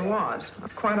that Norman was.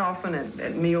 Quite often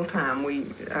at mealtime,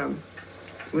 we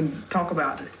would talk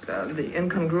about the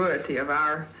incongruity of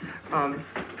our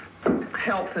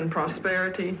health and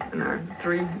prosperity and our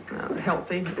three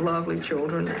healthy, lovely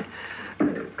children,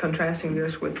 contrasting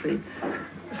this with the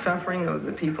suffering of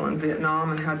the people in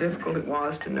Vietnam and how difficult it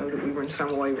was to know that we were in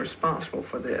some way responsible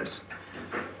for this.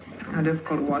 How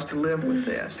difficult it was to live with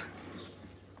this.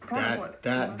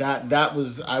 That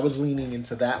was, I was leaning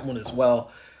into that one as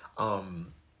well.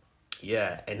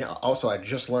 Yeah, and also I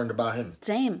just learned about him.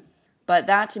 Same. But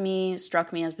that to me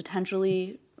struck me as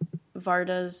potentially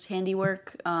Varda's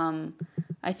handiwork.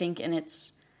 I think in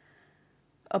its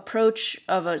approach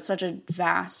of such a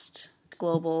vast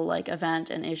global like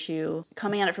event and issue,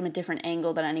 coming at it from a different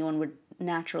angle than anyone would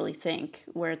naturally think,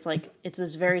 where it's like it's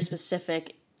this very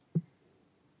specific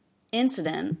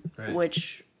incident, right,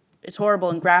 which is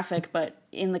horrible and graphic, but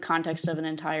in the context of an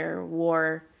entire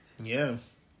war,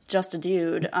 just a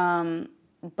dude.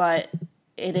 But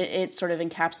it sort of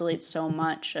encapsulates so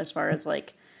much as far as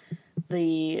like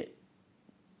the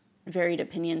varied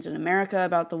opinions in America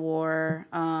about the war,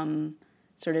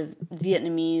 sort of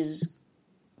Vietnamese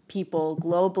people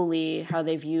globally, how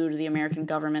they viewed the American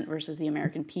government versus the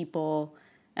American people.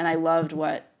 And I loved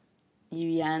what Yu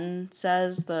Yen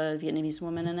says, the Vietnamese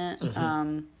woman in it,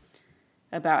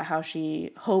 about how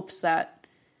she hopes that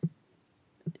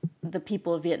the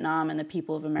people of Vietnam and the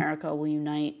people of America will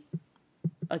unite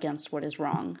against what is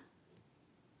wrong,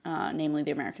 namely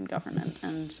the American government.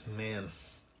 And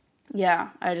yeah,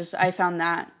 I found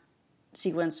that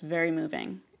sequence very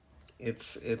moving.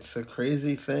 It's a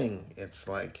crazy thing. It's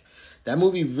like that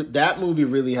movie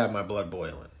really had my blood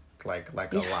boiling,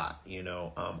 like a lot, you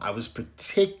know. I was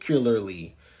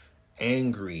particularly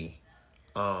angry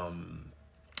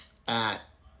at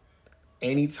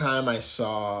any time I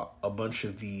saw a bunch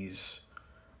of these,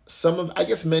 I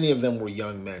guess many of them were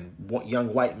young men,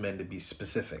 young white men to be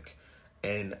specific.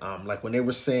 And like when they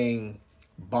were saying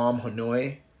bomb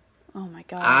Hanoi, oh my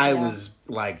God. I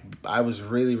was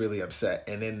really, really upset.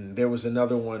 And then there was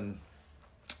another one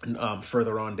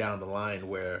further on down the line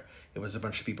where it was a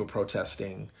bunch of people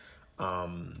protesting.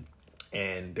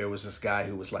 And there was this guy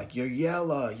who was like, "You're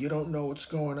yellow, you don't know what's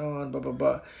going on, blah, blah,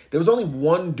 blah." There was only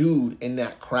one dude in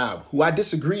that crowd who I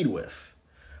disagreed with,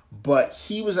 but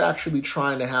he was actually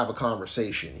trying to have a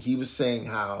conversation. He was saying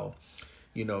how,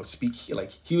 you know,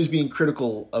 he was being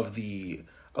critical of the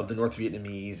North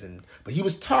Vietnamese, but he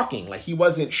was talking, like he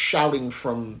wasn't shouting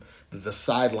from the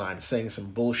sideline saying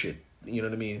some bullshit, you know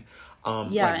what I mean?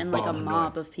 Like a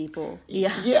mob of people.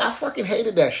 Yeah, I fucking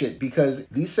hated that shit because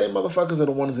these same motherfuckers are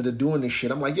the ones that are doing this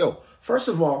shit. I'm like, yo, first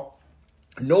of all,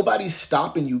 nobody's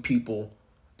stopping you people.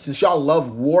 Since y'all love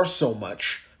war so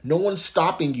much, no one's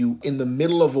stopping you in the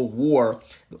middle of a war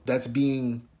that's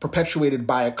being perpetuated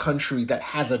by a country that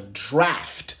has a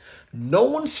draft. No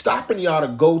one's stopping y'all to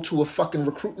go to a fucking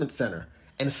recruitment center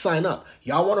and sign up.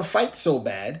 Y'all want to fight so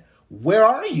bad. Where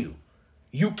are you?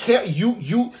 You can't,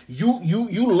 you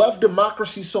love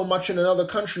democracy so much in another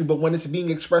country, but when it's being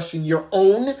expressed in your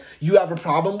own, you have a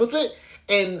problem with it.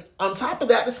 And on top of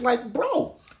that, it's like,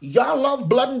 bro, y'all love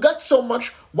blood and guts so much.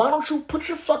 Why don't you put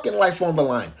your fucking life on the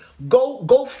line?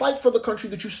 Go fight for the country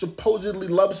that you supposedly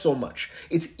love so much.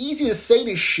 It's easy to say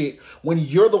this shit when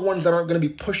you're the ones that aren't going to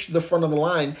be pushed to the front of the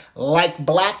line, like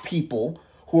black people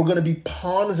who are going to be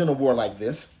pawns in a war like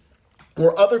this,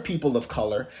 or other people of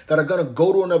color that are going to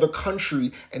go to another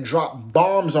country and drop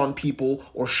bombs on people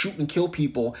or shoot and kill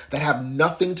people that have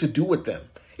nothing to do with them.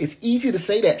 It's easy to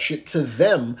say that shit to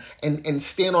them and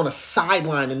stand on a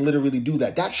sideline and literally do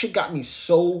that. That shit got me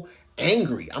so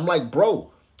angry. I'm like, bro,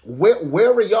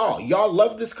 where are y'all? Y'all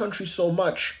love this country so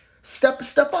much. Step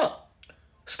up.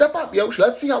 Step up, yo.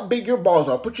 Let's see how big your balls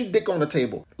are. Put your dick on the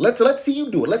table. Let's see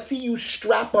you do it. Let's see you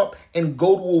strap up and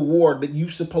go to a war that you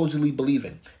supposedly believe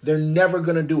in. They're never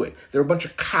going to do it. They're a bunch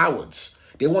of cowards.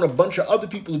 They want a bunch of other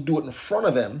people to do it in front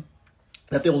of them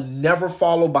that they'll never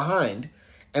follow behind.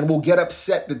 and will get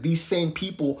upset that these same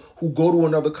people who go to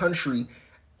another country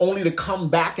only to come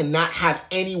back and not have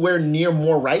anywhere near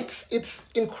more rights. It's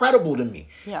incredible to me.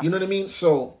 Yeah. You know what I mean?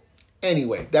 So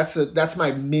anyway, that's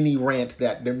my mini rant.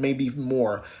 That there may be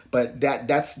more, but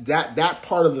that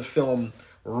part of the film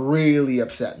really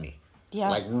upset me. Yeah.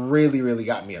 Like really, really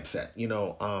got me upset.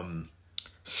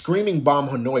 Screaming bomb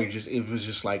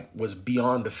Hanoi was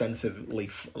beyond offensively,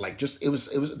 like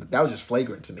that was just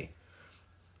flagrant to me.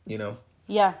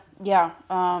 Yeah.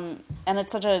 And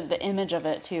it's the image of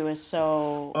it too is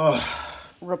so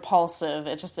repulsive.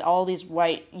 It's just all these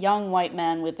young white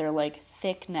men with their like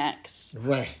thick necks.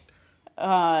 Right.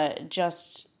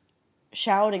 Just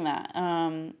shouting that.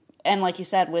 And like you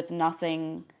said, with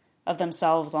nothing of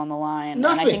themselves on the line.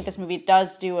 Nothing. And I think this movie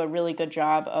does do a really good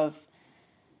job of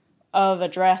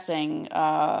addressing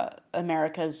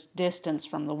America's distance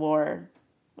from the war.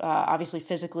 Obviously,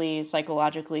 physically,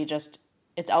 psychologically, just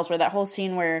it's elsewhere. That whole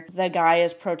scene where the guy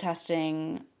is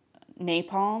protesting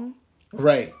napalm.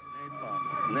 Right.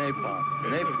 Napalm.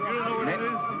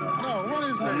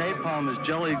 Napalm is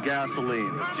jellied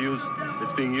gasoline.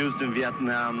 It's being used in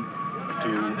Vietnam to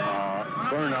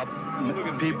burn up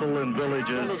people in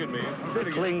villages. Look at me.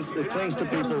 It clings to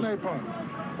people's.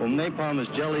 Well, napalm is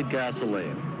jellied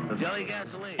gasoline. Jelly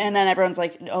gasoline. And then everyone's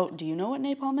like, "Oh, do you know what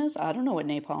napalm is? I don't know what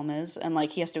napalm is." And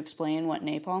like he has to explain what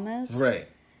napalm is. Right.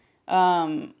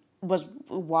 Was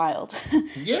wild.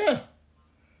 Yeah.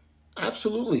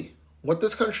 Absolutely. What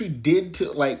this country did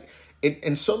to like it,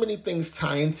 and so many things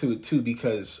tie into it too,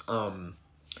 because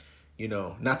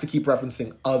not to keep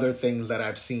referencing other things that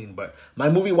I've seen, but my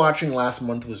movie watching last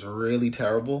month was really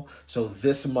terrible. So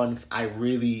this month I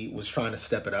really was trying to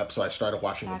step it up. So I started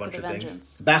watching a bunch of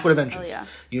things. Back with a Vengeance. Oh,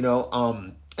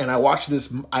 yeah. And I watched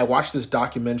this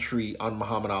documentary on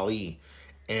Muhammad Ali,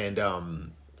 and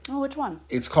which one?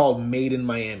 It's called Made in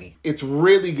Miami. It's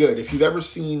really good. If you've ever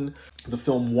seen the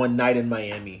film One Night in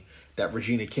Miami that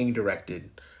Regina King directed,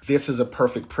 this is a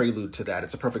perfect prelude to that.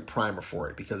 It's a perfect primer for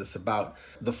it, because it's about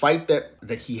the fight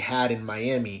that he had in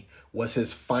Miami was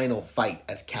his final fight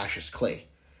as Cassius Clay.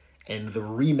 And the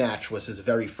rematch was his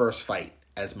very first fight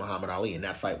as Muhammad Ali. And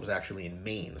that fight was actually in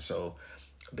Maine. So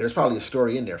there's probably a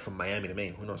story in there from Miami to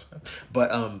Maine. Who knows?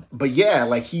 But yeah,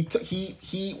 like he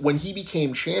when he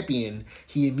became champion,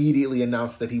 he immediately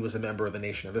announced that he was a member of the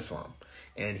Nation of Islam.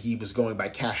 And he was going by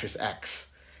Cassius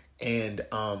X. And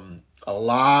a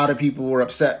lot of people were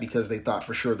upset because they thought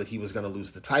for sure that he was going to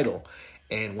lose the title.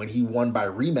 And when he won by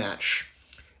rematch,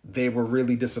 they were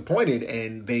really disappointed,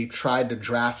 and they tried to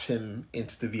draft him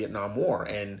into the Vietnam War.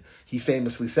 And he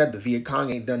famously said, the Viet Cong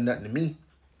ain't done nothing to me.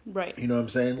 Right. You know what I'm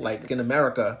saying? Like, in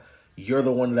America, you're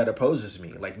the one that opposes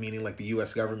me. Like, meaning like the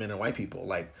U.S. government and white people.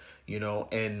 Like,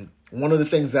 and one of the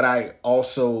things that I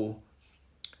also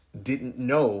didn't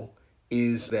know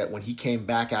is that when he came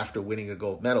back after winning a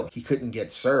gold medal, he couldn't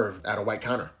get served at a white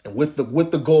counter. And with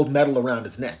the gold medal around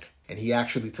his neck. And he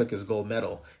actually took his gold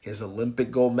medal, his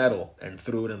Olympic gold medal, and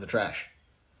threw it in the trash.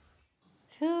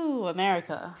 Ooh,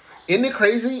 America. Isn't it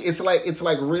crazy? It's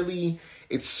like really,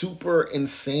 it's super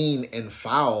insane and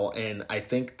foul. And I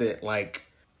think that like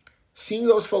seeing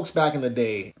those folks back in the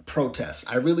day protest,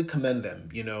 I really commend them,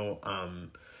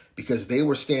 because they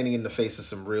were standing in the face of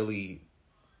some really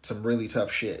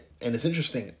tough shit. And it's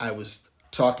interesting. I was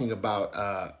talking about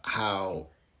how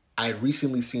I had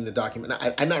recently seen the document.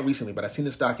 Not recently, but I seen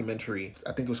this documentary.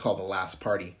 I think it was called The Last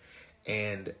Party.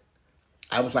 And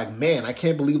I was like, man, I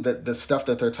can't believe that the stuff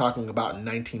that they're talking about in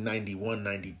 1991,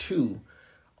 92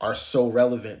 are so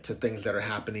relevant to things that are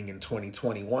happening in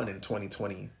 2021 and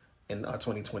 2020 and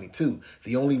 2022.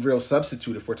 The only real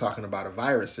substitute, if we're talking about a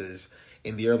virus, is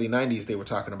in the early 90s, they were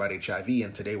talking about HIV,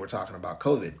 and today we're talking about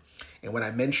COVID. And when I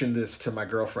mentioned this to my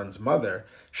girlfriend's mother,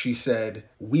 she said,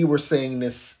 we were saying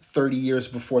this 30 years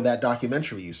before that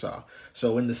documentary you saw.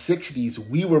 So in the 60s,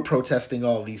 we were protesting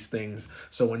all these things.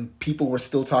 So when people were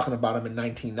still talking about them in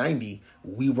 1990,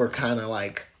 we were kind of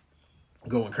like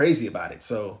going crazy about it.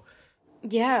 So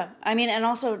yeah, I mean, and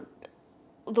also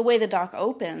the way the doc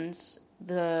opens,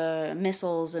 the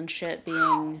missiles and shit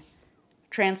being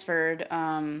transferred,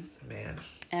 man,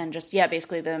 and just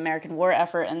basically the American war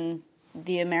effort and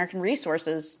the American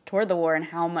resources toward the war and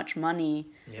how much money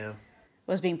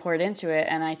was being poured into it.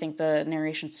 And I think the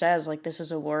narration says, like, this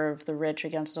is a war of the rich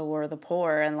against a war of the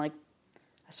poor. And, like,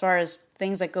 as far as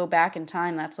things that go back in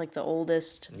time, that's, like, the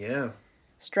oldest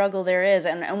struggle there is.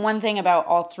 And one thing about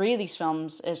all three of these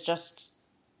films is just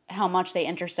how much they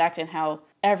intersect and how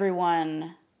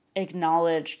everyone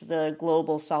acknowledged the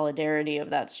global solidarity of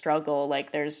that struggle.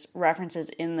 Like, there's references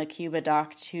in the Cuba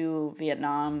doc to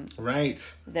Vietnam.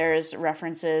 Right. There's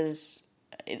references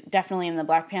definitely in the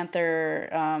Black Panther,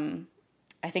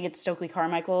 I think it's Stokely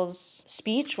Carmichael's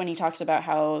speech when he talks about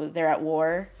how they're at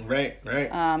war. Right.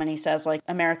 And he says, like,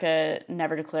 America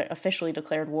never officially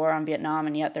declared war on Vietnam,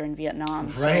 and yet they're in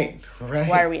Vietnam. Right.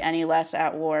 Why are we any less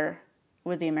at war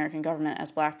with the American government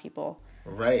as Black people?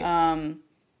 Right.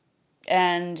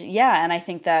 And yeah, and I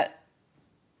think that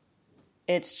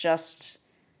it's just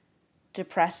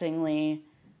depressingly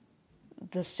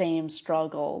the same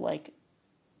struggle, like,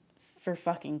 for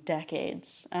fucking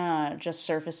decades, just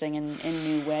surfacing in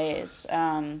new ways.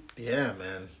 Yeah,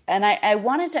 man. And I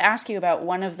wanted to ask you about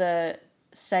one of the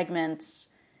segments,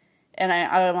 and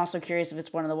I'm also curious if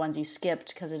it's one of the ones you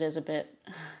skipped, because it is a bit,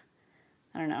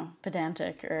 I don't know,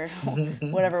 pedantic, or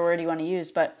whatever word you want to use,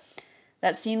 but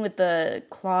that scene with the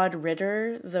Claude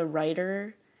Ritter, the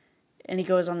writer, and he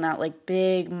goes on that, like,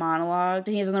 big monologue.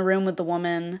 He's in the room with the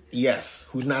woman. Yes,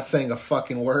 who's not saying a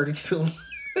fucking word to him.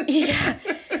 Yeah.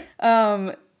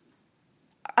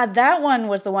 That one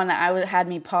was the one that had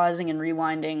me pausing and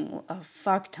rewinding a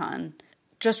fuck ton.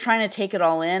 Just trying to take it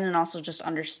all in and also just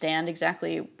understand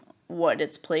exactly what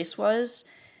its place was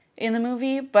in the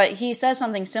movie. But he says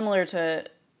something similar to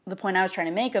the point I was trying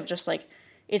to make of just, like,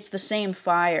 it's the same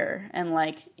fire. And,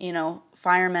 like, you know,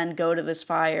 firemen go to this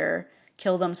fire,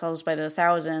 kill themselves by the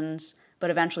thousands, but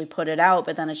eventually put it out,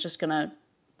 but then it's just going to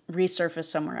resurface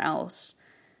somewhere else.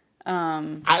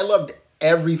 I loved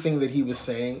everything that he was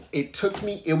saying.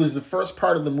 It was the first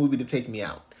part of the movie to take me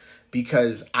out,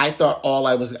 because I thought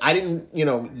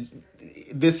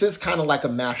this is kind of like a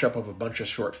mashup of a bunch of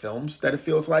short films that it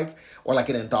feels like, or like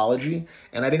an anthology,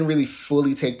 and I didn't really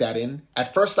fully take that in.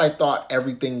 At first I thought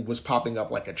everything was popping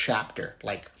up like a chapter,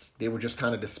 like they were just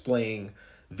kind of displaying,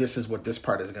 this is what this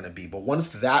part is going to be. But once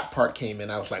that part came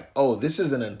in, I was like, oh, this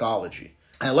is an anthology.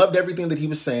 I loved everything that he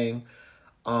was saying.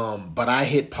 But I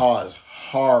hit pause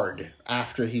hard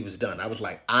after he was done. I was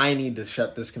like, I need to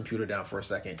shut this computer down for a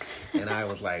second. And I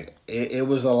was like, it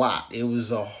was a lot. It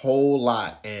was a whole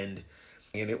lot. And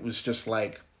it was just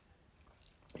like,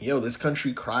 this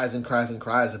country cries and cries and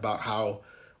cries about how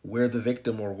we're the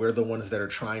victim, or we're the ones that are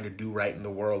trying to do right in the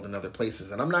world and other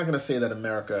places. And I'm not going to say that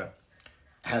America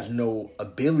has no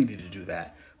ability to do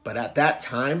that. But at that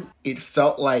time, it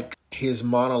felt like his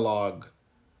monologue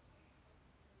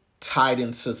tied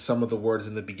into some of the words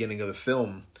in the beginning of the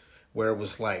film, where it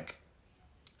was like,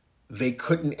 they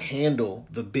couldn't handle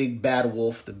the big bad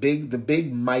wolf, the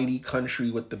big mighty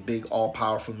country with the big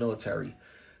all-powerful military,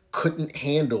 couldn't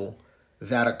handle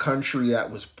that a country that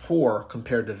was poor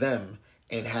compared to them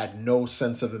and had no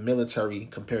sense of a military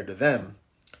compared to them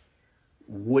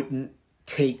wouldn't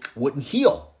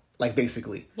heal, like,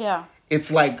 basically. Yeah. It's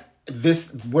like,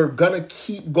 we're gonna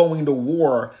keep going to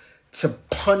war to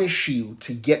punish you,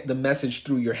 to get the message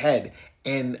through your head.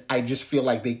 And I just feel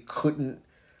like they couldn't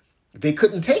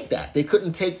take that. They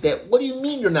couldn't take that. What do you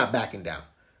mean you're not backing down?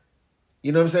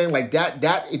 You know what I'm saying? Like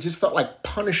that it just felt like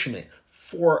punishment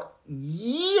for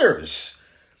years.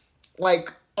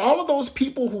 Like, all of those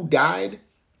people who died,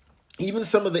 even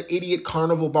some of the idiot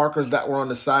carnival barkers that were on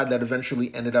the side that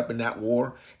eventually ended up in that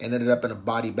war and ended up in a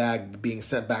body bag being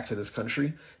sent back to this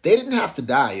country, they didn't have to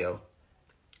die, yo.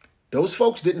 Those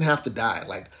folks didn't have to die.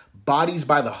 Like, bodies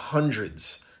by the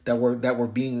hundreds that were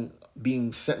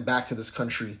being sent back to this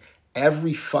country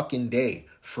every fucking day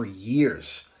for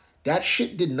years. That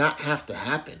shit did not have to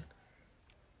happen.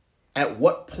 At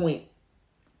what point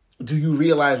do you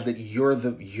realize that you're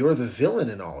the villain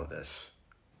in all of this?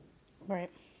 Right.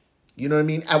 You know what I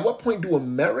mean? At what point do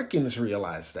Americans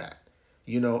realize that?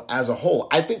 As a whole.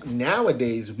 I think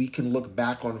nowadays we can look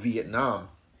back on Vietnam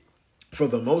for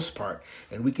the most part,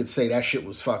 and we could say that shit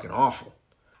was fucking awful.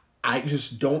 I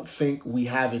just don't think we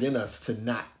have it in us to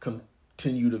not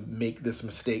continue to make this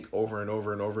mistake over and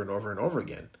over and over and over and over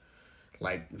again.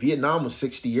 Like, Vietnam was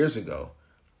 60 years ago.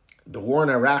 The war in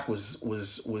Iraq was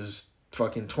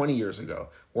fucking 20 years ago.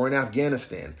 War in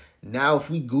Afghanistan. Now, if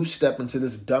we goose step into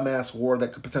this dumbass war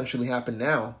that could potentially happen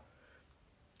now,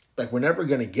 like, we're never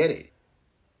going to get it.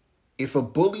 If a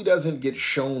bully doesn't get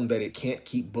shown that it can't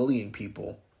keep bullying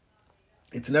people,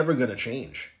 it's never going to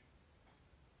change,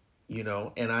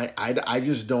 and I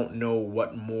just don't know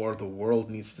what more the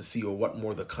world needs to see, or what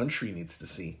more the country needs to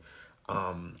see.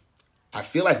 I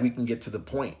feel like we can get to the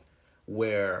point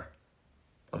where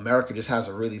America just has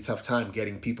a really tough time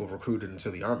getting people recruited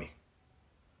into the army,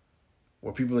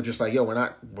 where people are just like, yo,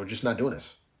 we're just not doing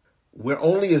this. We're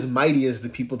only as mighty as the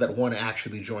people that want to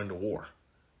actually join the war.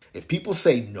 If people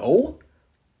say no,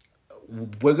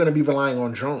 we're going to be relying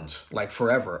on drones like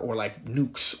forever, or like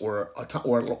nukes,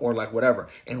 or like whatever.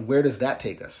 And where does that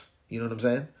take us? You know what I'm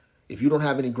saying? if you don't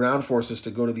have any ground forces to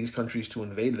go to these countries to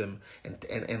invade them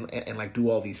and like do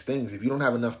all these things, if you don't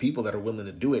have enough people that are willing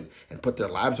to do it and put their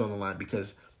lives on the line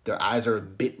because their eyes are a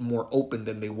bit more open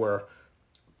than they were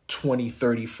 20,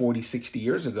 30, 40, 60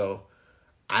 years ago,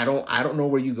 I don't know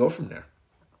where you go from there.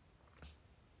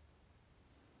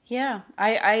 Yeah,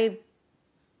 I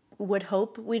would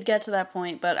hope we'd get to that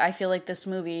point, but I feel like this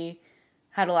movie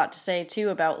had a lot to say too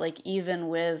about like even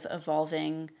with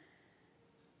evolving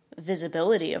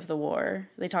visibility of the war.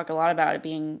 They talk a lot about it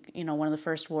being, you know, one of the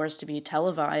first wars to be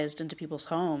televised into people's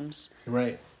homes.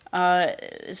 Right.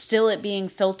 Still it being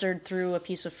filtered through a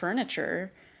piece of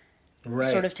furniture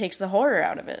sort of takes the horror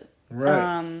out of it.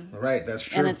 Right. Right, that's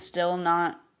true. And it's still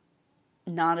not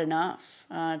enough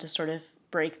to sort of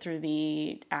break through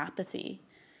the apathy,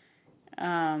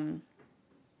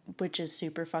 which is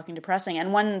super fucking depressing.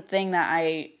 And one thing that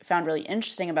I found really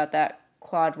interesting about that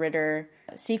Claude Ritter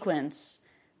sequence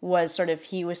was sort of,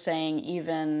 he was saying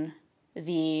even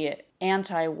the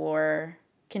anti-war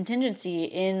contingency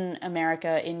in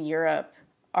America, in Europe,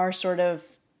 are sort of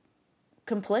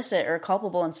complicit or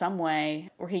culpable in some way,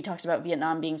 where he talks about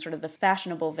Vietnam being sort of the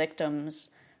fashionable victims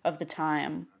of the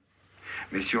time.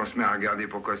 Mais si on se met à regarder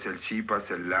pourquoi celle-ci, pas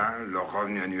celle-là, leur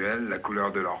revenu annuel, la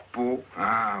couleur de leur peau,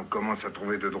 on commence à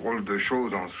trouver de drôles de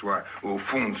choses en soi, au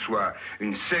fond de soi.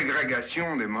 Une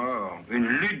ségrégation des morts, une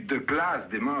lutte de classe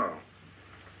des morts.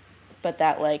 But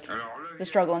that, like, the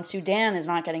struggle in Sudan is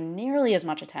not getting nearly as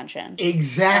much attention.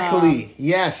 Exactly.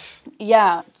 Yes.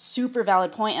 Yeah, super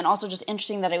valid point, and also just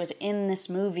interesting that it was in this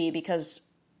movie because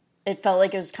it felt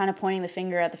like it was kind of pointing the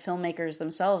finger at the filmmakers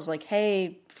themselves, like,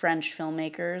 hey, French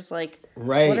filmmakers, like,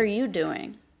 what are you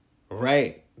doing?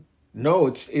 Right. No,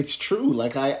 it's true.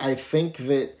 Like, I think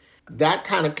that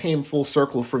kind of came full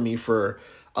circle for me for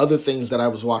other things that I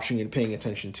was watching and paying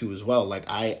attention to as well. Like,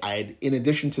 I in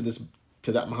addition to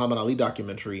that Muhammad Ali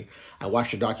documentary, I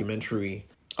watched a documentary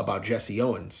about Jesse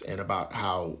Owens and about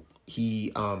how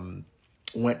he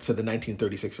went to the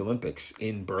 1936 Olympics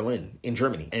in Berlin, in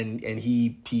Germany. And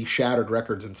he shattered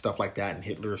records and stuff like that, and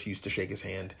Hitler refused to shake his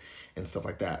hand and stuff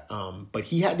like that. But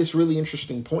he had this really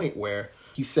interesting point where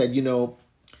he said, you know,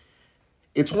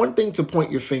 it's one thing to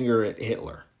point your finger at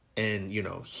Hitler. And, you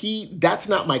know, that's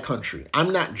not my country.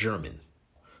 I'm not German.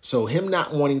 So him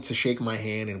not wanting to shake my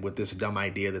hand and with this dumb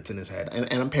idea that's in his head,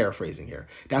 and I'm paraphrasing here,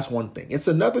 that's one thing. It's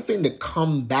another thing to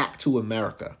come back to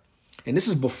America. And this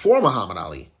is before Muhammad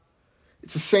Ali.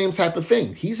 It's the same type of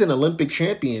thing. He's an Olympic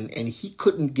champion and he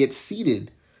couldn't get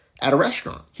seated at a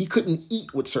restaurant. He couldn't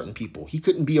eat with certain people. He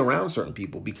couldn't be around certain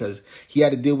people because he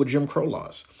had to deal with Jim Crow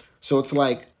laws. So it's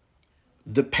like,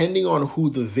 depending on who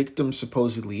the victim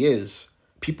supposedly is,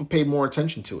 people pay more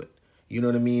attention to it. You know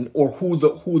what I mean? Or who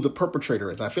the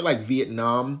perpetrator is. I feel like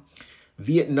Vietnam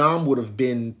would have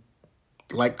been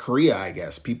like Korea, I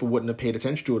guess. People wouldn't have paid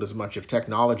attention to it as much if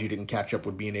technology didn't catch up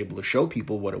with being able to show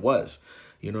people what it was.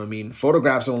 You know what I mean?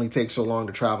 Photographs only take so long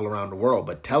to travel around the world,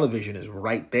 but television is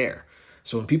right there.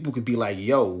 So when people could be like,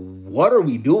 yo, what are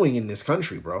we doing in this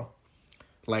country, bro?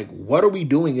 Like, what are we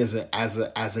doing as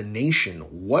a nation?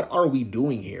 What are we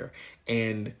doing here?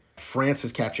 And France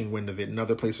is catching wind of it, and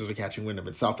other places are catching wind of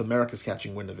it. South America's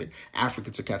catching wind of it.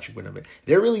 Africans are catching wind of it.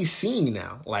 They're really seeing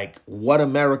now, like, what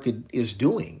America is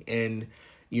doing. And,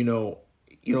 you know,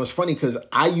 it's funny because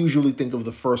I usually think of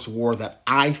the first war that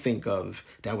I think of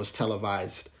that was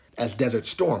televised as Desert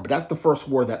Storm, but that's the first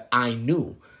war that I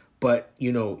knew. But,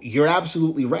 you know, you're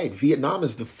absolutely right. Vietnam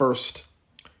is the first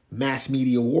mass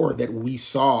media war that we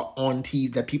saw on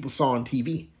TV, that people saw on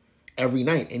TV every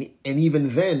night. And even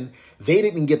then, they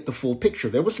didn't get the full picture.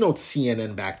 There was no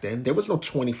CNN back then. There was no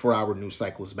 24-hour news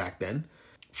cycles back then.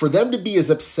 For them to be as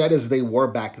upset as they were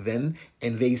back then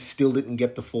and they still didn't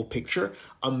get the full picture,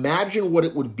 imagine what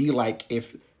it would be like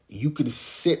if you could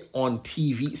sit on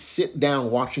TV, sit down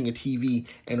watching a TV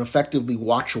and effectively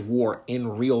watch a war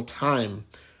in real time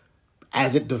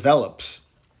as it develops.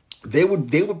 They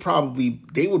would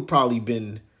probably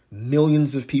been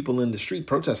millions of people in the street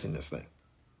protesting this thing.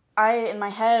 In my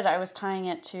head, I was tying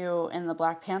it to, in the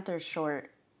Black Panther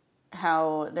short,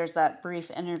 how there's that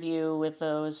brief interview with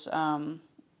those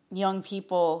young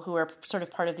people who are sort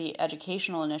of part of the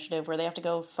educational initiative where they have to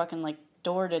go fucking like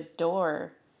door to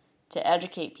door to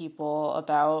educate people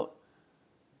about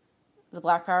the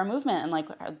Black Power movement and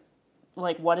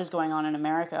like what is going on in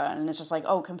America. And it's just like,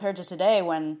 oh, compared to today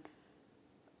when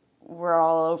we're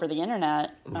all over the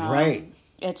internet, right?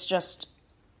 It's just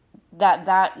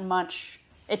that much.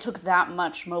 It took that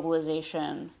much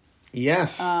mobilization.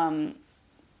 Yes.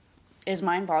 Is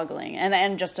mind-boggling.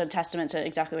 And just a testament to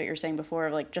exactly what you were saying before,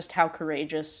 of like just how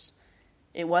courageous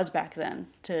it was back then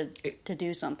to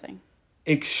do something.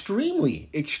 extremely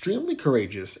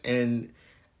courageous. And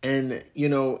you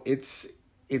know, it's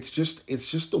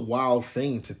just a wild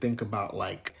thing to think about.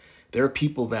 Like, there are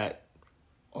people that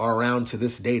are around to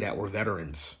this day that were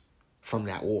veterans from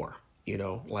that war, you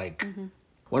know, like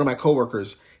one of my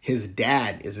coworkers, his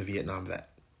dad is a Vietnam vet,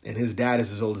 and his dad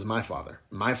is as old as my father.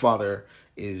 My father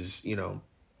is, you know,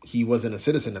 he wasn't a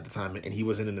citizen at the time, and he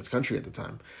wasn't in this country at the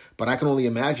time. But I can only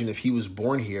imagine if he was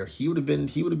born here, he would have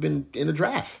been in a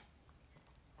draft.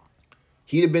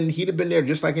 He'd have been there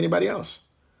just like anybody else.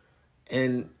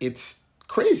 And it's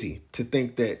crazy to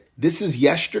think that this is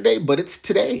yesterday, but it's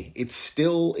today. It's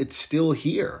still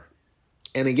here.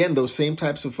 And again, those same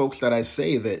types of folks that I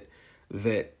say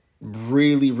that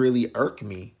really irk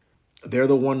me, they're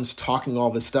the ones talking all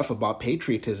this stuff about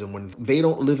patriotism when they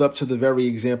don't live up to the very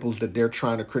examples that they're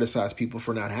trying to criticize people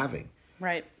for not having.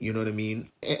 Right. You know what I mean?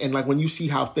 And like when you see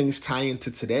how things tie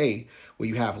into today, where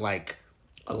you have like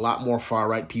a lot more far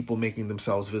right people making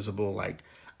themselves visible. Like,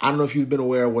 I don't know if you've been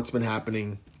aware of what's been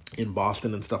happening in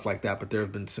Boston and stuff like that, but there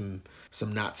have been some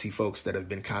Nazi folks that have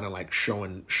been kind of like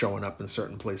showing up in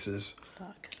certain places,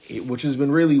 which has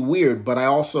been really weird. But I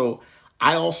also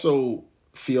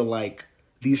feel like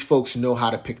these folks know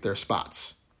how to pick their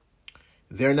spots.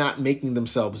 They're not making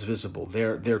themselves visible.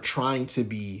 They're trying to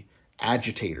be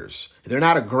agitators. They're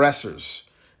not aggressors.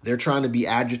 They're trying to be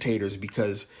agitators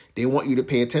because they want you to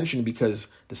pay attention, because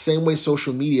the same way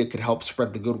social media could help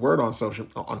spread the good word on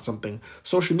something,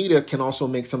 social media can also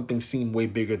make something seem way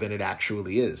bigger than it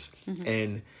actually is. Mm-hmm.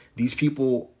 And these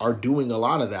people are doing a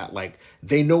lot of that. Like,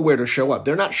 they know where to show up.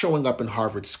 They're not showing up in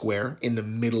Harvard Square in the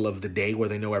middle of the day where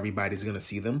they know everybody's going to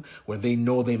see them, where they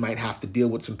know they might have to deal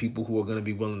with some people who are going to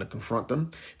be willing to confront them.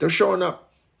 They're showing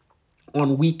up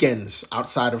on weekends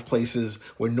outside of places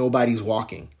where nobody's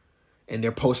walking, and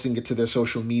they're posting it to their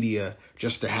social media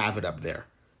just to have it up there.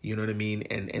 You know what I mean?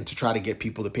 And to try to get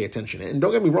people to pay attention. And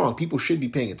don't get me wrong, people should be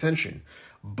paying attention.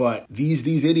 But these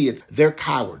idiots, they're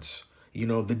cowards. You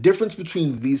know, the difference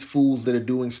between these fools that are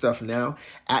doing stuff now,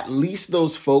 at least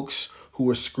those folks who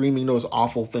were screaming those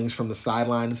awful things from the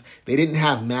sidelines, they didn't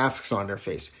have masks on their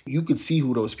face. You could see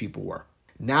who those people were.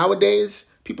 Nowadays,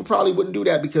 people probably wouldn't do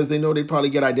that because they know they'd probably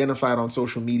get identified on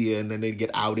social media, and then they'd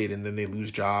get outed, and then they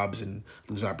lose jobs and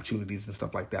lose opportunities and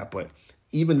stuff like that. But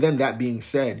even then, that being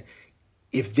said,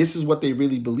 if this is what they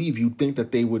really believe, you'd think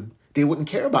that they wouldn't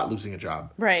care about losing a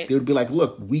job. Right. They would be like,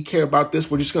 look, we care about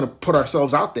this. We're just going to put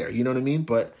ourselves out there. You know what I mean?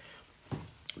 But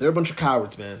they're a bunch of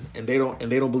cowards, man. And they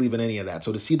don't believe in any of that.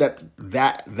 So to see that's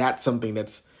something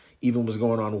that's even was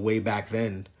going on way back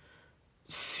then,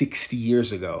 60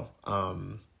 years ago,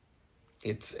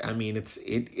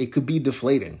 it could be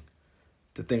deflating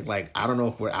to think, like, I don't know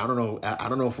if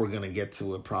we're going to get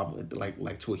to a problem,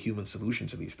 like to a human solution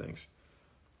to these things.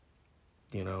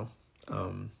 You know?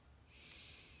 I'm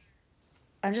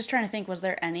just trying to think, was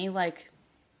there any, like,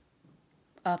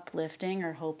 uplifting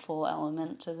or hopeful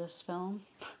element to this film?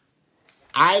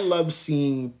 I love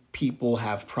seeing people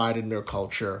have pride in their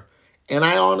culture. And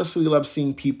I honestly love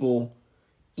seeing people,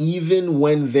 even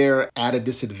when they're at a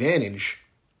disadvantage,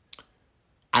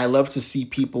 I love to see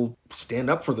people stand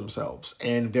up for themselves.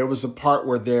 And there was a part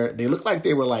where they looked like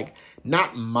they were, like,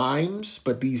 not mimes,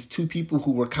 but these two people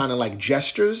who were kind of like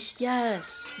gestures.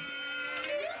 Yes.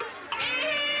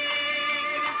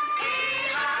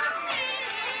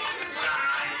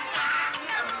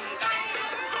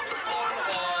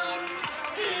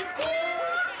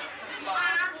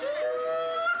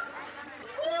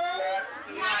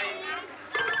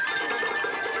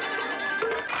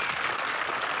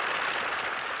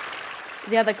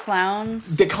 Yeah, the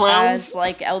clowns. As,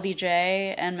 like, LBJ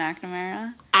and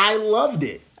McNamara. I loved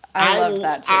it. I loved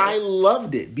that, too. I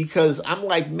loved it because I'm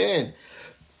like, man,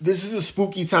 this is a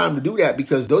spooky time to do that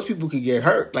because those people could get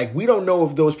hurt. Like, we don't know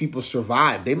if those people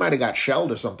survived. They might have got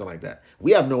shelled or something like that.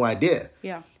 We have no idea.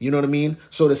 Yeah. You know what I mean?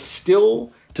 So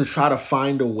to try to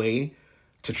find a way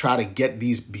to try to get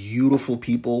these beautiful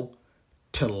people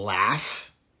to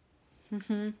laugh,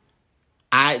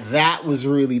 that was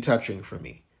really touching for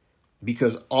me.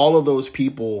 Because all of those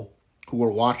people who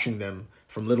were watching them,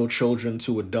 from little children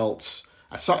to adults,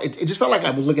 I saw it just felt like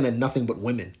I was looking at nothing but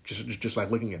women, just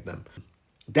like looking at them.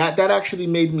 That actually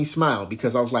made me smile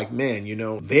because I was like, man, you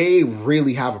know, they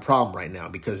really have a problem right now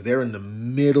because they're in the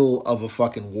middle of a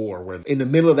fucking war where in the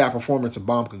middle of that performance, a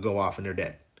bomb could go off and they're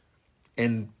dead.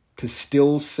 And to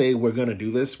still say we're going to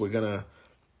do this, we're going to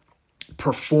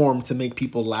perform to make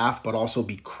people laugh, but also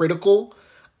be critical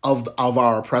of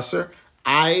our oppressor,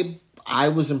 I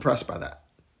was impressed by that.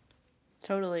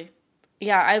 Totally.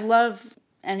 Yeah, I love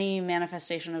any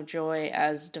manifestation of joy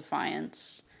as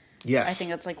defiance. Yes. I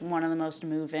think that's, like, one of the most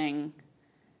moving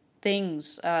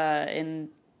things in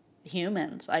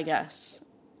humans, I guess.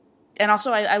 And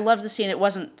also, I loved the scene. It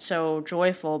wasn't so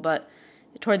joyful, but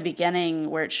toward the beginning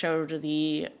where it showed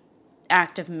the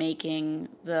act of making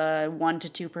the 1 to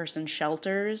 2 person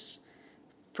shelters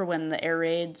for when the air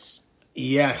raids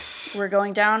were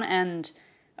going down. And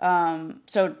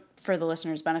so for the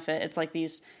listeners' benefit, it's like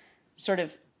these sort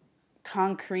of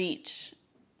concrete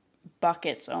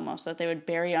buckets almost that they would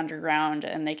bury underground,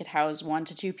 and they could house 1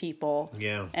 to 2 people.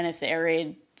 Yeah. And if the air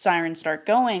raid sirens start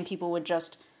going, people would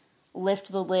just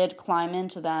lift the lid, climb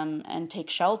into them, and take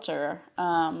shelter.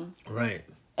 Right.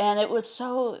 And it was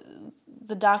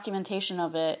the documentation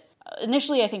of it,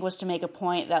 initially I think was to make a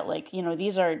point that, like, you know,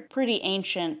 these are pretty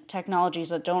ancient technologies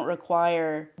that don't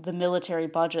require the military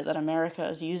budget that America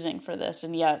is using for this,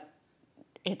 and yet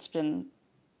it's been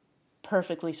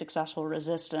perfectly successful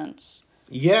resistance.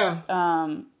 Yeah.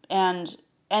 But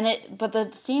the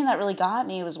scene that really got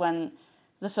me was when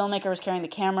the filmmaker was carrying the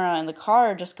camera in the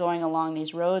car, just going along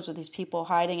these roads with these people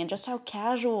hiding, and just how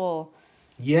casual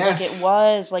it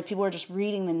was. Like, people were just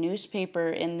reading the newspaper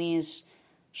in these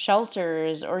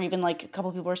shelters, or even like a couple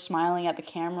people were smiling at the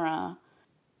camera,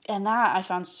 and that I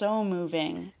found so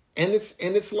moving. And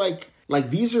it's like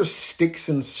these are sticks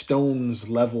and stones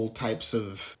level types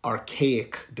of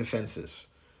archaic defenses.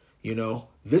 You know,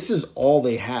 this is all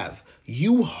they have.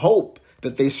 You hope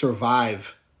that they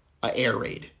survive an air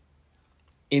raid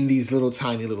in these little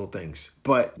tiny little things.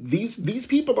 But these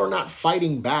people are not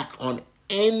fighting back on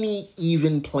any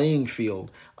even playing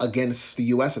field against the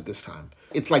U.S. at this time.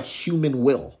 It's like human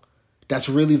will. That's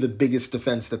really the biggest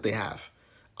defense that they have.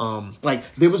 Like,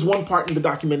 there was one part in the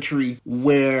documentary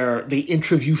where they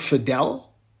interview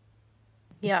Fidel.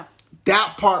 Yeah.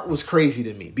 That part was crazy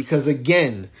to me because,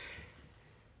 again,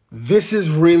 this is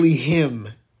really him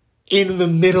in the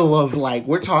middle of, like,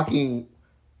 we're talking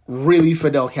really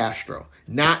Fidel Castro,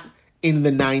 not in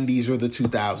the 90s or the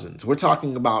 2000s. We're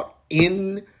talking about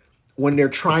when they're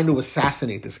trying to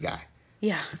assassinate this guy.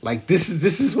 Yeah. Like, this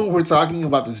is what we're talking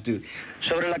about, this dude.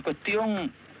 Sobre la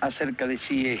cuestión acerca de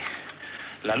si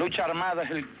la lucha armada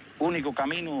es el único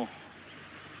camino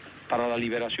para la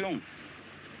liberación,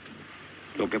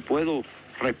 lo que puedo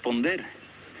responder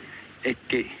es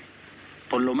que,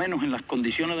 por lo menos en las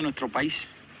condiciones de nuestro país,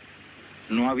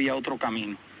 no había otro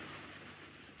camino.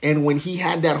 And when he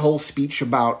had that whole speech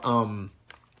about the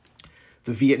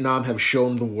Vietnam have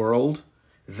shown the world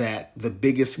that the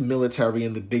biggest military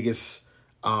and the biggest,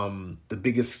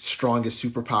 strongest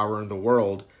superpower in the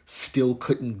world still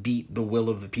couldn't beat the will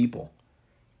of the people.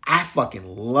 I fucking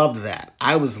loved that.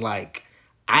 I was like,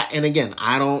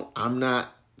 I'm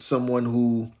not someone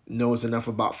who knows enough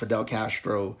about Fidel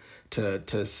Castro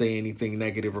to say anything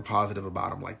negative or positive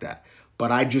about him like that.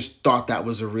 But I just thought that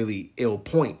was a really ill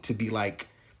point to be like,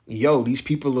 yo, these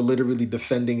people are literally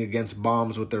defending against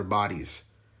bombs with their bodies.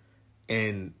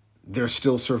 And they're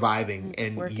still surviving. It's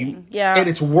and working. And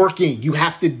it's working. You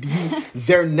have to,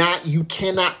 you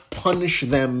cannot punish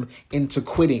them into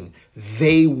quitting.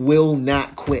 They will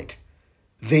not quit.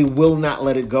 They will not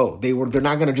let it go. They're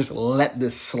not going to just let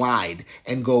this slide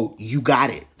and go, you got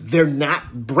it. They're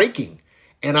not breaking.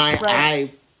 And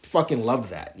I fucking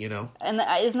loved that, you know? And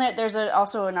there's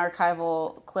also an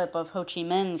archival clip of Ho Chi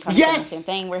Minh kind of saying the same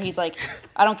thing, where he's like,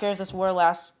 I don't care if this war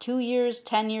lasts 2 years,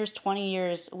 10 years, 20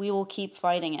 years, we will keep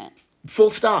fighting it. Full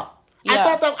stop.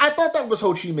 Yeah. I thought that was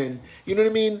Ho Chi Minh. You know what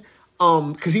I mean?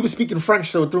 Because he was speaking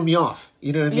French, so it threw me off.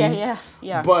 You know what I mean?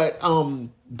 Yeah.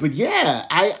 But yeah,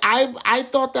 I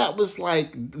thought that was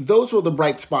like, those were the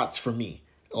bright spots for me.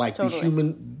 Like,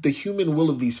 totally. the human will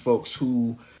of these folks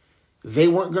who, they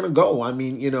weren't going to go. I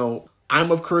mean, you know,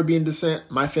 I'm of Caribbean descent.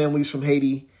 My family's from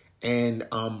Haiti, and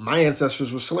my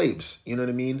ancestors were slaves. You know what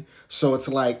I mean? So it's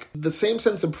like the same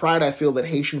sense of pride I feel that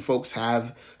Haitian folks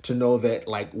have to know that,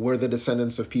 like, we're the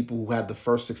descendants of people who had the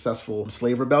first successful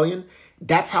slave rebellion.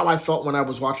 That's how I felt when I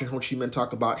was watching Ho Chi Minh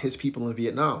talk about his people in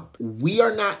Vietnam. We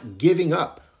are not giving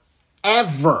up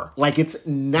ever. Like, it's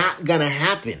not going to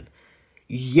happen.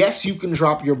 Yes, you can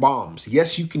drop your bombs.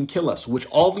 Yes, you can kill us, which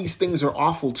all these things are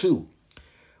awful too.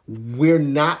 We're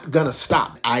not going to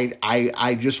stop.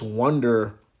 I just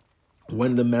wonder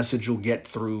when the message will get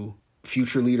through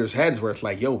future leaders' heads where it's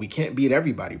like, yo, we can't beat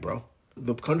everybody, bro.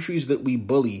 The countries that we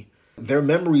bully, their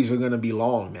memories are going to be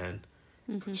long, man.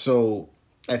 Mm-hmm. So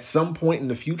at some point in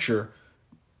the future,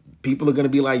 people are going to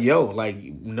be like, yo, like,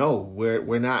 no,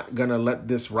 we're not going to let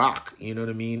this rock. You know what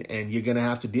I mean? And you're going to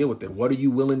have to deal with it. What are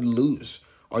you willing to lose?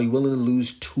 Are you willing to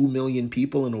lose 2 million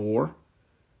people in a war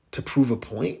to prove a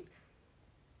point?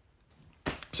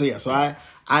 So, yeah, so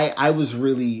I was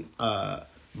really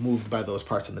moved by those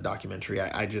parts in the documentary.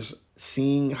 I just,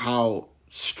 seeing how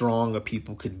strong a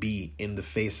people could be in the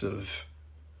face of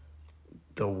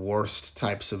the worst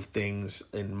types of things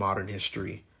in modern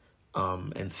history,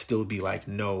 and still be like,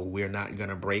 no, we're not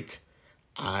gonna break.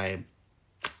 I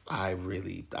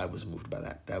was moved by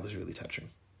that. That was really touching.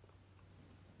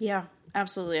 Yeah,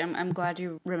 absolutely. I'm glad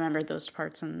you remembered those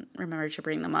parts and remembered to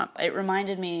bring them up. It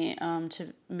reminded me,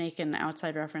 to make an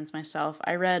outside reference myself,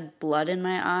 I read Blood in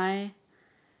My Eye,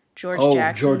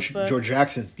 Jackson's book. George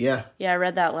Jackson, yeah. Yeah, I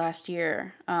read that last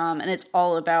year. And it's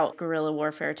all about guerrilla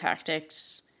warfare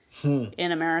tactics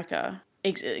in America.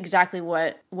 Exactly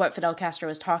what Fidel Castro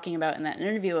was talking about in that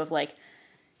interview of, like,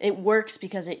 it works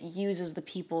because it uses the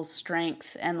people's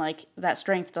strength, and, like, that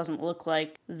strength doesn't look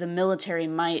like the military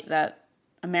might that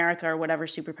America or whatever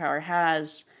superpower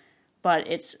has, but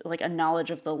it's like a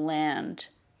knowledge of the land.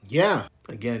 Yeah.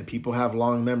 Again, people have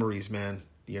long memories, man.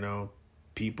 You know,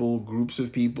 people, groups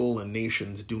of people and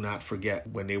nations do not forget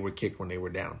when they were kicked, when they were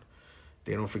down.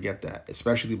 They don't forget that,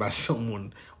 especially by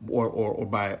someone or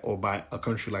by a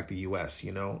country like the U.S.,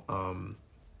 you know?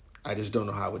 I just don't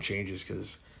know how it changes,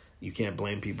 because you can't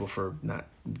blame people for not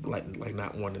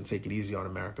not wanting to take it easy on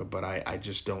America, but I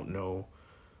just don't know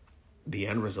the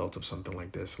end result of something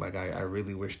like this. Like, I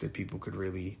really wish that people could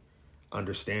really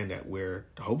understand that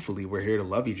hopefully we're here to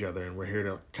love each other, and we're here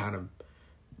to kind of,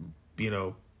 you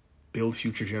know, build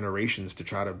future generations to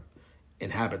try to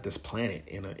inhabit this planet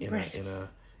in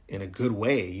a good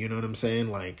way. You know what I'm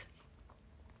saying? Like,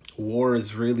 war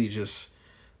is really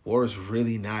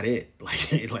not it.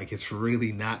 Like it's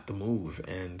really not the move,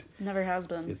 and never has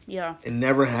been. It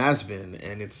never has been,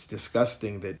 and it's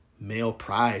disgusting that male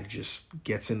pride just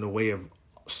gets in the way of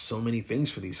so many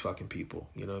things for these fucking people.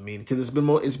 You know what I mean? Because it's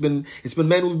been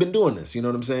men who've been doing this. You know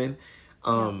what I'm saying?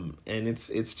 And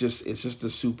it's just a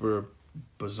super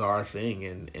bizarre thing,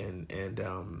 and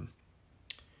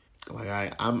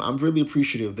like I'm really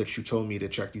appreciative that you told me to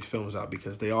check these films out,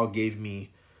 because they all gave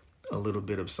me a little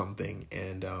bit of something,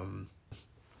 and I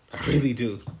really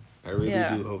do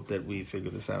hope that we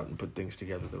figure this out and put things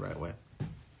together the right way.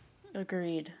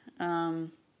 Agreed.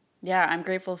 Yeah, I'm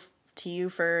grateful to you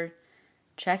for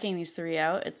checking these 3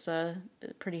 out. It's a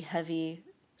pretty heavy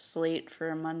slate for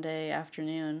a Monday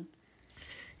afternoon.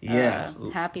 Yeah.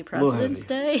 Happy President's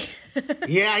Day.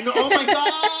 Yeah, I know. Oh my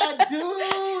God,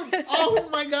 dude. Oh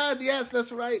my God. Yes,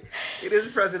 that's right. It is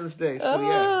President's Day. So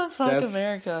yeah. Fuck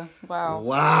America. Wow.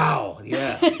 Wow.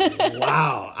 Yeah.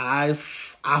 Wow. I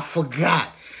forgot.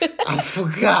 I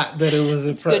forgot that it was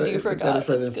a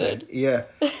President's Day. Yeah.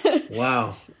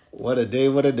 Wow. What a day.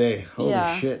 What a day.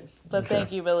 Holy shit. But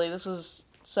thank you, Billy. This was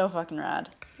so fucking rad.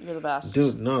 You're the best.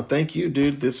 Dude, no, thank you,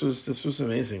 dude. This was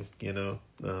amazing, you know.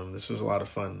 This was a lot of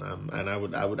fun. And I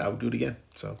would do it again.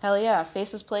 So hell yeah.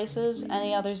 Faces, Places,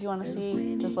 any others you want to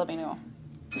see, just let me know.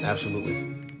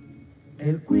 Absolutely.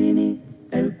 El Queenie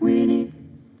tiene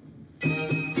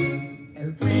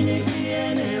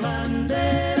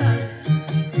bandera.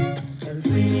 El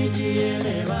Queenie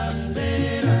tiene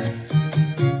bandera.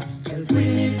 El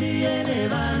Queenie tiene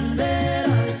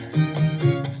bandera.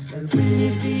 El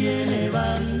Queenie tiene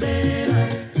bandera.